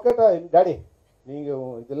 அப்ப அவ கேட்டா, டாடி நீங்க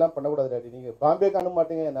இதெல்லாம் பண்ணக்கூடாது டாடி, நீங்க பாம்பேக்கு அனுப்ப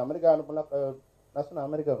மாட்டீங்க, என்ன அமெரிக்கா அனுப்பலாம். நான் சொன்னேன்,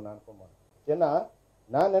 அமெரிக்காவுக்கு நான் அனுப்ப மாட்டேன். ஏன்னா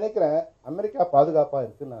நான் நினைக்கிறேன் அமெரிக்கா பாதுகாப்பா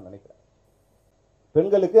இருக்குன்னு நான் நினைக்கிறேன்.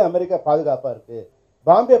 பெண்களுக்கு அமெரிக்கா பாதுகாப்பா இருக்கு,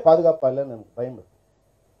 பாம்பே பாதுகாப்பா இல்லைன்னு எனக்கு பயம் இருக்கு.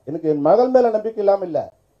 எனக்கு என் மகள் மேல நம்பிக்கை இல்லாம இல்லை,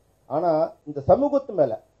 ஆனா இந்த சமூகத்து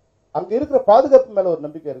மேல அங்க இருக்கிற பாதுகாப்பு மேல ஒரு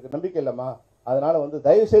நம்பிக்கை இருக்கு. நம்பிக்கை இல்லம்மா, அதனால வந்து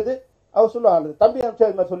தயவு செய்து அவர் சொல்லுவான், தம்பி அனுப்பிச்சா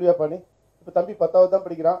இது மாதிரி சொல்லுவியாப்பா நீ? இப்ப தம்பி 10வது தான்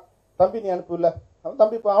படிக்கிறான், தம்பி நீ அனுப்பு இல்ல, அவன்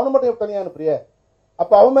தம்பி அவனை மட்டும் தனியா அனுப்புறிய,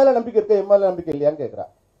 அப்ப அவன் மேல நம்பிக்கை இருக்கு, என் மேல நம்பிக்கை இல்லையான்னு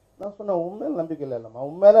கேட்கிறான். நான் சொன்னேன், உன் மேல நம்பிக்கை இல்லை இல்லம்மா,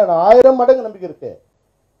 உன் மேல 1000 மடங்கு நம்பிக்கை இருக்கு,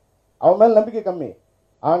 அவன் மேல நம்பிக்கை கம்மி.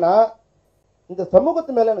 ஆனா இந்த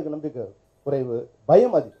சமூகத்து மேல எனக்கு நம்பிக்கை குறைவு,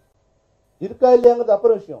 பயம் அதிகம். இருக்கா இல்லையாங்கிறது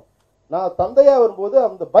அப்புறம் விஷயம். நான் தந்தையா வரும்போது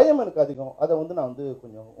அந்த பயம் எனக்கு அதிகம். அதை வந்து நான் வந்து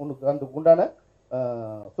கொஞ்சம் உனக்கு அந்த உண்டான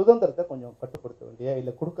சுதந்திரத்தை கொஞ்சம் கட்டுப்படுத்த வேண்டிய,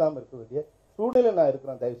 இல்லை கொடுக்காம இருக்க வேண்டிய சூழ்நிலை நான்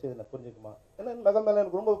இருக்கிறேன். தயவு செய்து நான் புரிஞ்சுக்குமா? ஏன்னா என் மகன் மேல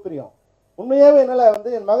எனக்கு ரொம்ப பிரியம். உண்மையாவே என்னால வந்து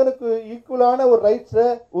என் மகனுக்கு ஈக்குவலான ஒரு ரைட்ஸை,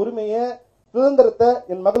 உரிமையை, சுதந்திரத்தை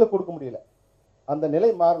என் மகளுக்கு கொடுக்க முடியல. அந்த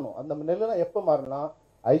நிலை மாறணும். அந்த நிலைலாம் எப்ப மாறலாம்?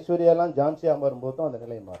 ஐஸ்வர்யாலாம் ஜான்சியா வரும்போதும் அந்த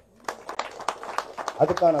நிலை மாறும்.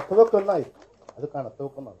 அதுக்கான துவக்கம் தான் இருக்கு, அதுக்கான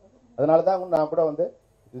துவக்கம் தான். அதனாலதான் நான் கூட வந்து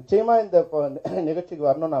நிச்சயமா இந்த நிகழ்ச்சிக்கு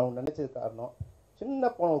வரணும் நான் நினைச்சது காரணம், சின்ன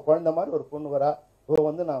பொண்ணு குழந்தை மாதிரி ஒரு பொண்ணு வரா,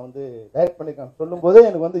 வந்து நான் வந்து டைரக்ட் பண்ணிருக்கேன் சொல்லும் போதே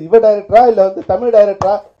எனக்கு வந்து இவ டைரக்டரா இல்ல வந்து தமிழ்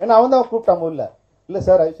டைரக்டரா, ஏன்னா அவன் தான் கூப்பிட்டாம இல்ல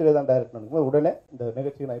சார் ஐஸ்வர்யா தான் டைரக்ட் பண்ணுங்க, உடனே இந்த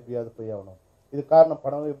நிகழ்ச்சிக்கு நான் எப்படியாவது போய் ஆகணும். இது காரணம்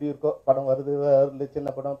படம் எப்படி இருக்கோ, படம் வருது சின்ன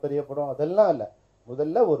படம் பெரிய படம் அதெல்லாம் இல்ல.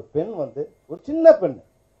 முதல்ல ஒரு பெண் வந்து, ஒரு சின்ன பெண்,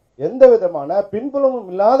 எந்த விதமான பின்புலமும்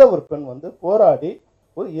இல்லாத ஒரு பெண் வந்து போராடி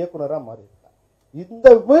ஒரு இயக்குனரா மாறி இருக்காங்க. இந்த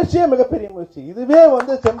முயற்சியே மிகப்பெரிய முயற்சி. இதுவே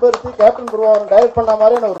வந்து செம்பருத்தி கேப்டன் குருவாரன் டைரக்ட் பண்ண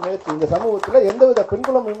மாதிரியான ஒரு முயற்சி. இந்த சமூகத்துல எந்தவித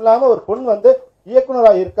பின்புலமும் இல்லாம ஒரு பெண் வந்து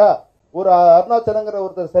இயக்குனரா இருக்கா, ஒரு அருணாச்சலங்கிற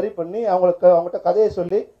ஒருத்தர் சரி பண்ணி அவங்ககிட்ட கதையை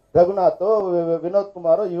சொல்லி ரகுநாத்தோ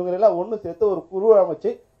வினோத்குமாரோ இவங்களெல்லாம் ஒண்ணு சேர்த்து ஒரு குரு அமைச்சு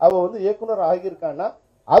அவ வந்து இயக்குனர் ஆகியிருக்கான்னா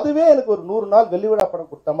அதுவே எனக்கு ஒரு 100 நாள் வெள்ளி விழா படம்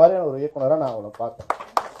கொடுத்த மாதிரியான ஒரு இயக்குனரா நான் அவளை பார்த்தேன்.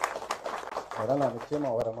 அதான் நான் நிச்சயமா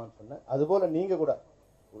வரமான்னு சொன்னேன். அதுபோல நீங்க கூட,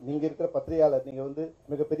 நீங்க இருக்கிற பத்திரிகையாளர், நீங்க வந்து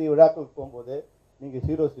மிகப்பெரிய விழாக்களுக்கு போகும்போது நீங்க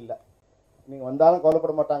ஹீரோஸ் இல்லை, நீங்க வந்தாலும்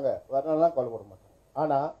கவலைப்பட மாட்டாங்க, வரலாம் கவலைப்பட மாட்டாங்க.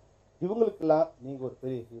 ஆனா இவங்களுக்கெல்லாம் நீங்க ஒரு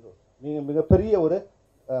பெரிய ஹீரோ, நீங்க மிகப்பெரிய ஒரு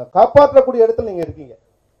காப்பாற்றக்கூடிய இடத்துல நீங்க இருக்கீங்க.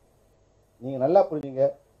 நீங்க நல்லா புரிஞ்சுங்க,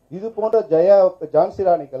 இது போன்ற ஜான்சி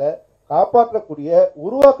ராணிகளை காப்பாற்றக்கூடிய,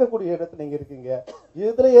 உருவாக்கக்கூடிய இடத்துல நீங்க இருக்கீங்க.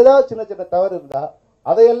 இதுல ஏதாவது சின்ன சின்ன தவறு இருந்தா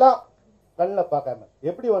அதையெல்லாம் கண்ணில் பார்க்காம,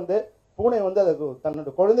 எப்படி வந்து பூனை வந்து அதுக்கு தன்னோட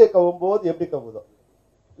குழந்தையை கவும் போது எப்படி கவுதோ,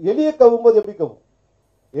 எலியை கவும் போது எப்படி கவும்,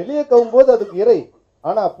 எலியை கவும் போது அதுக்கு இறை,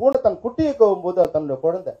 ஆனா பூனை தன் குட்டியை கவும் போது அது தன்னோட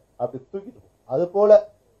குழந்தை அப்படி தூக்கிட்டு. அது போல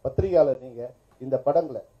பத்திரிகையாளர் நீங்க இந்த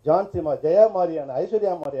படங்களை ஜான்சிமா, ஜெயா மாதிரியான,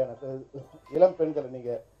 ஐஸ்வர்யா மாதிரியான இளம் பெண்களை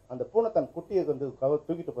நீங்க அந்த பூனை தன் குட்டியை வந்து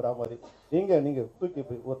தூக்கிட்டு போற மாதிரி நீங்க தூக்கி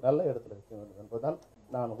போய் ஒரு நல்ல இடத்துல வைக்க வேண்டும் என்பதுதான்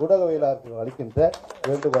நான் ஊடகவியலாளர்களுக்கு அளிக்கின்ற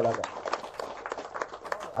வேண்டுகோளாக.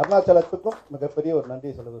 அருணாச்சலத்துக்கும் மிகப்பெரிய ஒரு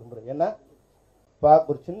நன்றியை சொல்ல விரும்புறேன். ஏன்னா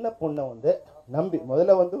ஒரு சின்ன பொண்ணை வந்து நம்பி,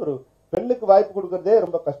 முதல்ல வந்து ஒரு பெண்ணுக்கு வாய்ப்பு கொடுக்கறதே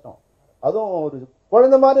ரொம்ப கஷ்டம், அதுவும் ஒரு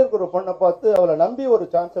குழந்தை மாதிரி இருக்கிற ஒரு பொண்ணை பார்த்து அவளை நம்பி ஒரு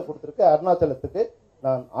சான்ஸை கொடுத்துருக்கு. அருணாச்சலத்துக்கு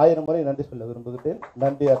நான் 1000 முறை நன்றி சொல்ல விரும்புகிறேன்.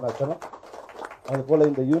 நன்றி அருணாச்சலம். அது போல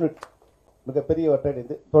இந்த யூனிட் மிகப்பெரிய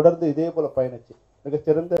வட்டடைந்து தொடர்ந்து இதே போல பயணிச்சு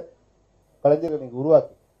மிகச்சிறந்த கலைஞர்கள் நீங்க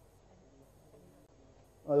உருவாக்கி.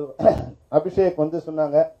 அபிஷேக் வந்து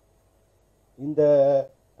சொன்னாங்க, இந்த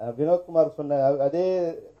வினோத்குமார் சொன்ன அதே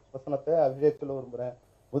வசனத்தை அபிஷேக் சொல்ல விரும்புறேன்.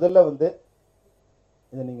 முதல்ல வந்து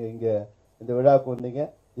இதை நீங்க இங்க இந்த விழாவுக்கு வந்தீங்க,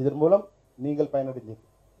 இதன் மூலம் நீங்கள் பயனடைஞ்சீங்க.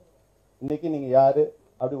 இன்னைக்கு நீங்க யாரு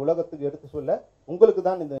அப்படி உலகத்துக்கு எடுத்து சொல்ல உங்களுக்கு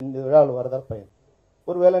தான் இந்த விழாவில் வரதால் பயன்.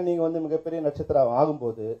 ஒருவேளை நீங்க வந்து மிகப்பெரிய நட்சத்திரம்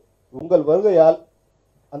ஆகும்போது உங்கள் வருகையால்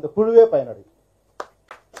அந்த குழுவே பயனடையும்.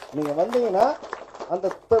 நீங்க வந்தீங்கன்னா அந்த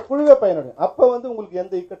குழுவே பயனடையும். அப்ப வந்து உங்களுக்கு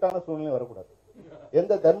எந்த இக்கட்டான சூழ்நிலையும் வரக்கூடாது,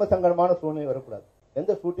 எந்த தர்ம சங்கடமான சூழ்நிலையும் வரக்கூடாது,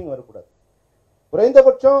 எந்த ஷூட்டிங் வரக்கூடாது.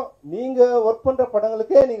 குறைந்தபட்சம் நீங்க ஒர்க் பண்ற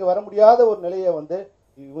படங்களுக்கே நீங்க வர முடியாத ஒரு நிலையை வந்து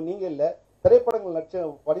நீங்க இல்ல, திரைப்படங்கள்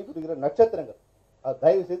பணிபுரிகிற நட்சத்திரங்கள்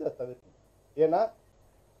தயவு செய்து அதை தவிர்க்கணும். ஏன்னா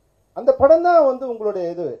அந்த படம் தான் வந்து உங்களுடைய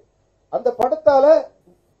இது. அந்த படத்தால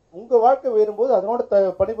உங்க வாழ்க்கை உயரும்போது அதனோட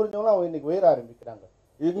பணிபுரிஞ்சவங்களும் அவங்க இன்னைக்கு உயர ஆரம்பிக்கிறாங்க.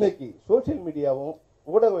 இன்னைக்கு சோசியல் மீடியாவும்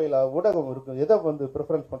ஊடகம் இருக்கும், எதை வந்து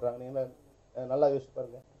ப்ரிஃபரன்ஸ் பண்றாங்க நீங்க நல்லா யோசிச்சு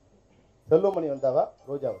பாருங்க. செல்வமணி வந்தாவா,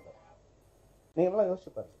 ரோஜா வந்தாவா, நீங்க எல்லாம்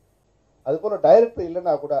யோசிச்சு பாருங்க. அது போல டைரக்டர்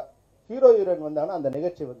இல்லைன்னா கூட ஹீரோ ஹீரோயின் வந்தாங்கன்னா அந்த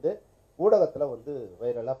நிகழ்ச்சி வந்து ஊடகத்துல வந்து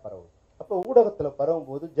வைரலா பரவும். அப்ப ஊடகத்துல பரவும்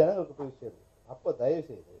போது ஜனங்களுக்கு போய் சேருது. அப்ப தயவு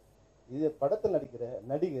செய்து இது படத்தில் நடிக்கிற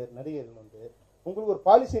நடிகர்கள் வந்து உங்களுக்கு ஒரு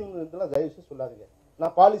பாலிசி தயவு செய்து சொல்லாதீங்க.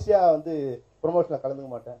 நான் பாலிசியா வந்து ப்ரொமோஷன்ல கலந்துக்க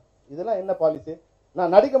மாட்டேன், இதெல்லாம் என்ன பாலிசி?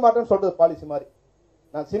 நான் நடிக்க மாட்டேன்னு சொல்றது பாலிசி மாதிரி.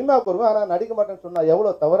 நான் சினிமாவுக்கு வருவேன் ஆனா நடிக்க மாட்டேன்னு சொன்னா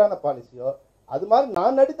எவ்வளவு தவறான பாலிசியோ, அது மாதிரி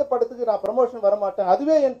நான் நடித்த படத்துக்கு நான் ப்ரமோஷன் வர மாட்டேன்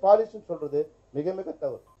அதுவே என் பாலிசின்னு சொல்றது மிக மிக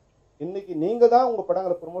தவறு. இன்னைக்கு நீங்க தான் உங்க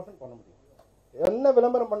படங்களை ப்ரமோஷன் பண்ண முடியும். என்ன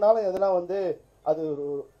விளம்பரம் பண்ணாலும் இதெல்லாம் வந்து அது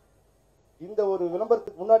இந்த ஒரு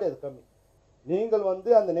விளம்பரத்துக்கு முன்னாடி அது கம்மி. நீங்கள் வந்து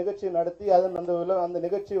அந்த நிகழ்ச்சியை நடத்தி அந்த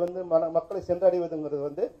நிகழ்ச்சி வந்து மக்களை சென்றடைவதுங்கிறது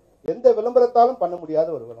வந்து எந்த விளம்பரத்தாலும் பண்ண முடியாத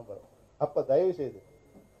ஒரு விளம்பரம். அப்ப தயவு செய்து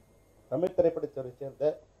தமிழ் திரைப்படத்துறை சேர்ந்த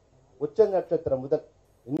உச்ச நட்சத்திரம் முதல்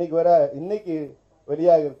இன்னைக்கு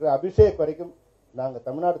வெளியாக இருக்கிற அபிஷேக் வரைக்கும் நாங்கள்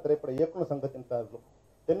தமிழ்நாடு திரைப்பட இயக்குநர் சங்கத்தின் சார்பிலும்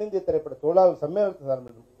தென்னிந்திய திரைப்பட தொழிலாளர் சம்மேளனத்தின்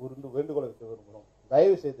சார்பிலும் ஒரு வேண்டுகோளை வைக்க விரும்புகிறோம்.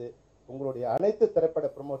 தயவு செய்து உங்களுடைய அனைத்து திரைப்பட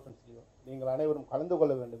ப்ரமோஷன்ஸையும் நீங்கள் அனைவரும் கலந்து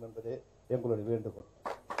கொள்ள வேண்டும் என்பது எங்களுடைய வேண்டுகோள்.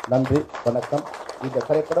 நன்றி, வணக்கம். இந்த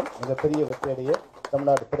திரைப்படம் மிகப்பெரிய வெற்றியடைய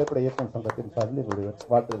தமிழ்நாடு திரைப்பட இயக்குநர் சங்கத்தின் சார்பில் எங்களுடைய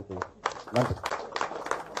வாழ்த்து இருக்கிறது. நன்றி.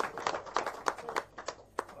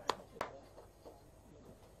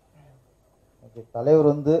 தலைவர்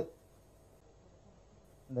வந்து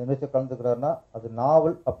இந்த நிகழ்ச்சியை கலந்துக்கிறாருன்னா அது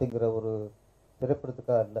நாவல் அப்படிங்கிற ஒரு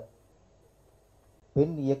திரைப்படத்துக்காக இல்லை,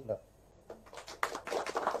 பெண் இயக்குனர்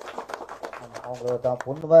அவங்கள தான்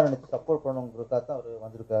பொண்ணு மாதிரி நினைச்சு சப்போர்ட் பண்ணணுங்கிறதுக்காக தான் அவர்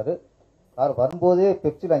வந்திருக்காரு. யார் வரும்போதே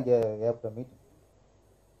பெப்சியில் அங்கே ஏற்பட்ட மீட்டிங்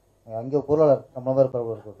அங்கே பொருளாளர் நம்ம மாதிரி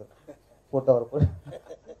போட்டு அவர்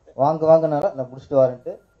வாங்கினால நான் முடிச்சுட்டு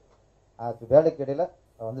வரேன்ட்டு அது வேலைக்கு இடையில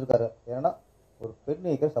வந்திருக்காரு. ஏன்னா ஒரு பெண்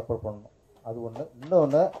இயக்கரை சப்போர்ட் பண்ணணும், அது ஒன்று.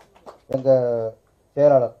 இன்னொன்று எங்கள்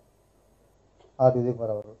செயலாளர் ஆர்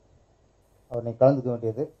விஜயகுமார் அவர் நீங்கள் கலந்துக்க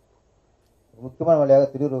வேண்டியது முக்கியமான வேலையாக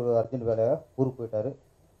திடீர் அர்ஜென்ட் வேலையாக ஊருக்கு போயிட்டார்.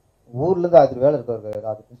 ஊர்லேருந்து 1000 வேலை இருக்கு, அவருக்கு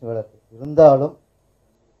 10 நிமிஷம் வேலை இருக்கு. இருந்தாலும்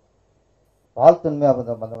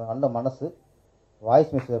வாழ்த்தன்மையாக அந்த நல்ல மனசு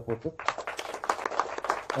வாய்ஸ் மெசேஜை போட்டு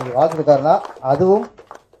வாழ்த்துருக்காருன்னா அதுவும்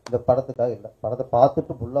இந்த படத்துக்காக இல்லை. படத்தை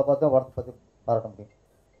பார்த்துட்டு ஃபுல்லாக பார்த்து படத்தை பற்றி பாராட்ட முடியும்.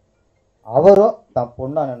 அவரும் தான்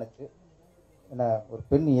பொண்ணாக நினச்சி என்ன ஒரு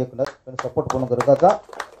பெண் இயக்குனர் பெண் சப்போர்ட் பண்ணுங்கிறதுக்காக தான்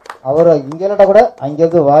அவர் இங்கே இல்லாட்டா கூட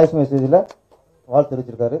அங்கேருந்து வாய்ஸ் மெசேஜில் வாழ்த்து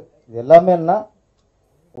தெரிவிச்சிருக்காரு. இது எல்லாமே என்ன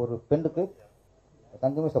ஒரு பெண்ணுக்கு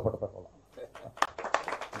தங்கமே சப்போர்ட் பண்ணலாம்.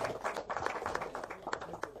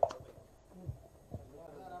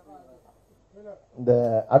 இந்த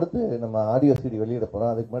அடுத்து நம்ம ஆடியோ சிடி வெளியிட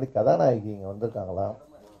போறோம். அதுக்கு முன்னாடி கதாநாயகி இங்க வந்திருக்காங்களா,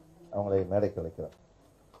 அவங்களை மேடைக்கு அழைக்கிறோம்.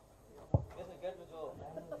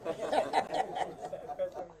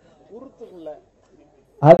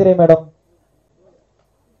 ஆதிரை மேடம்,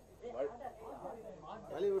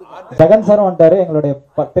 ஜெகன் சார் வந்துட்டாரு, எங்களுடைய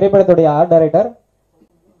திரைப்படத்துடைய ஆர்ட் டைரக்டர்.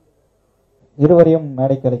 இருவரையும்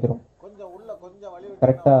மேடைக்கு அழைக்கிறோம்.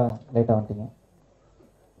 கரெக்டா லேட்டா வந்துட்டீங்க,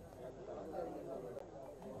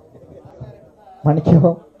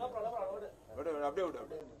 மன்னிக்கவும்.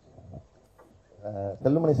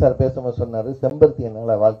 செல்வமணி சார் பேசும்போது சொன்னாரு, செம்பருத்தி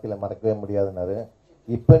என்னால வாழ்க்கையில மறக்கவே முடியாதுன்னாரு.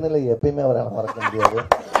 இப்ப நிலை எப்பயுமே அவரால் மறக்க முடியாது.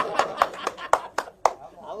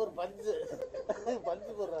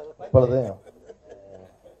 இப்பொழுது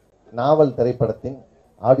நாவல் திரைப்படத்தின்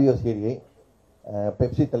ஆடியோ சீடியை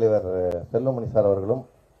பெப்சி தலைவர் செல்வமணி சார் அவர்களும்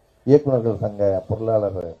இயக்குநர்கள் சங்க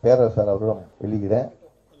பொருளாளர் பேரரசு சார் அவர்களும் வெளியிட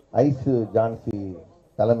ஐசு ஜான்சி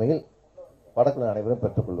தலைமையில் படக்குழு அனைவரும்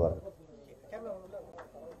பெற்றுக்கொள்வார்கள்.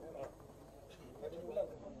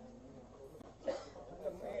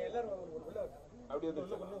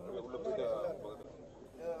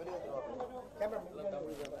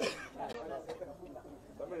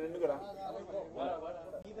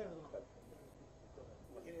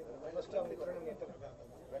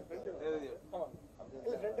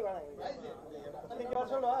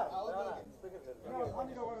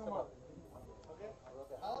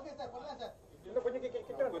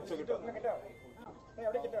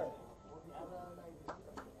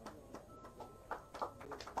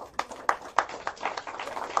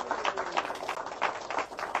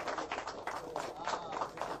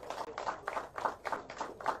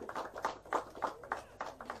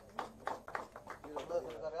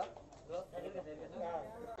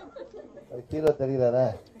 ஹீரோ தெரியுறாரா?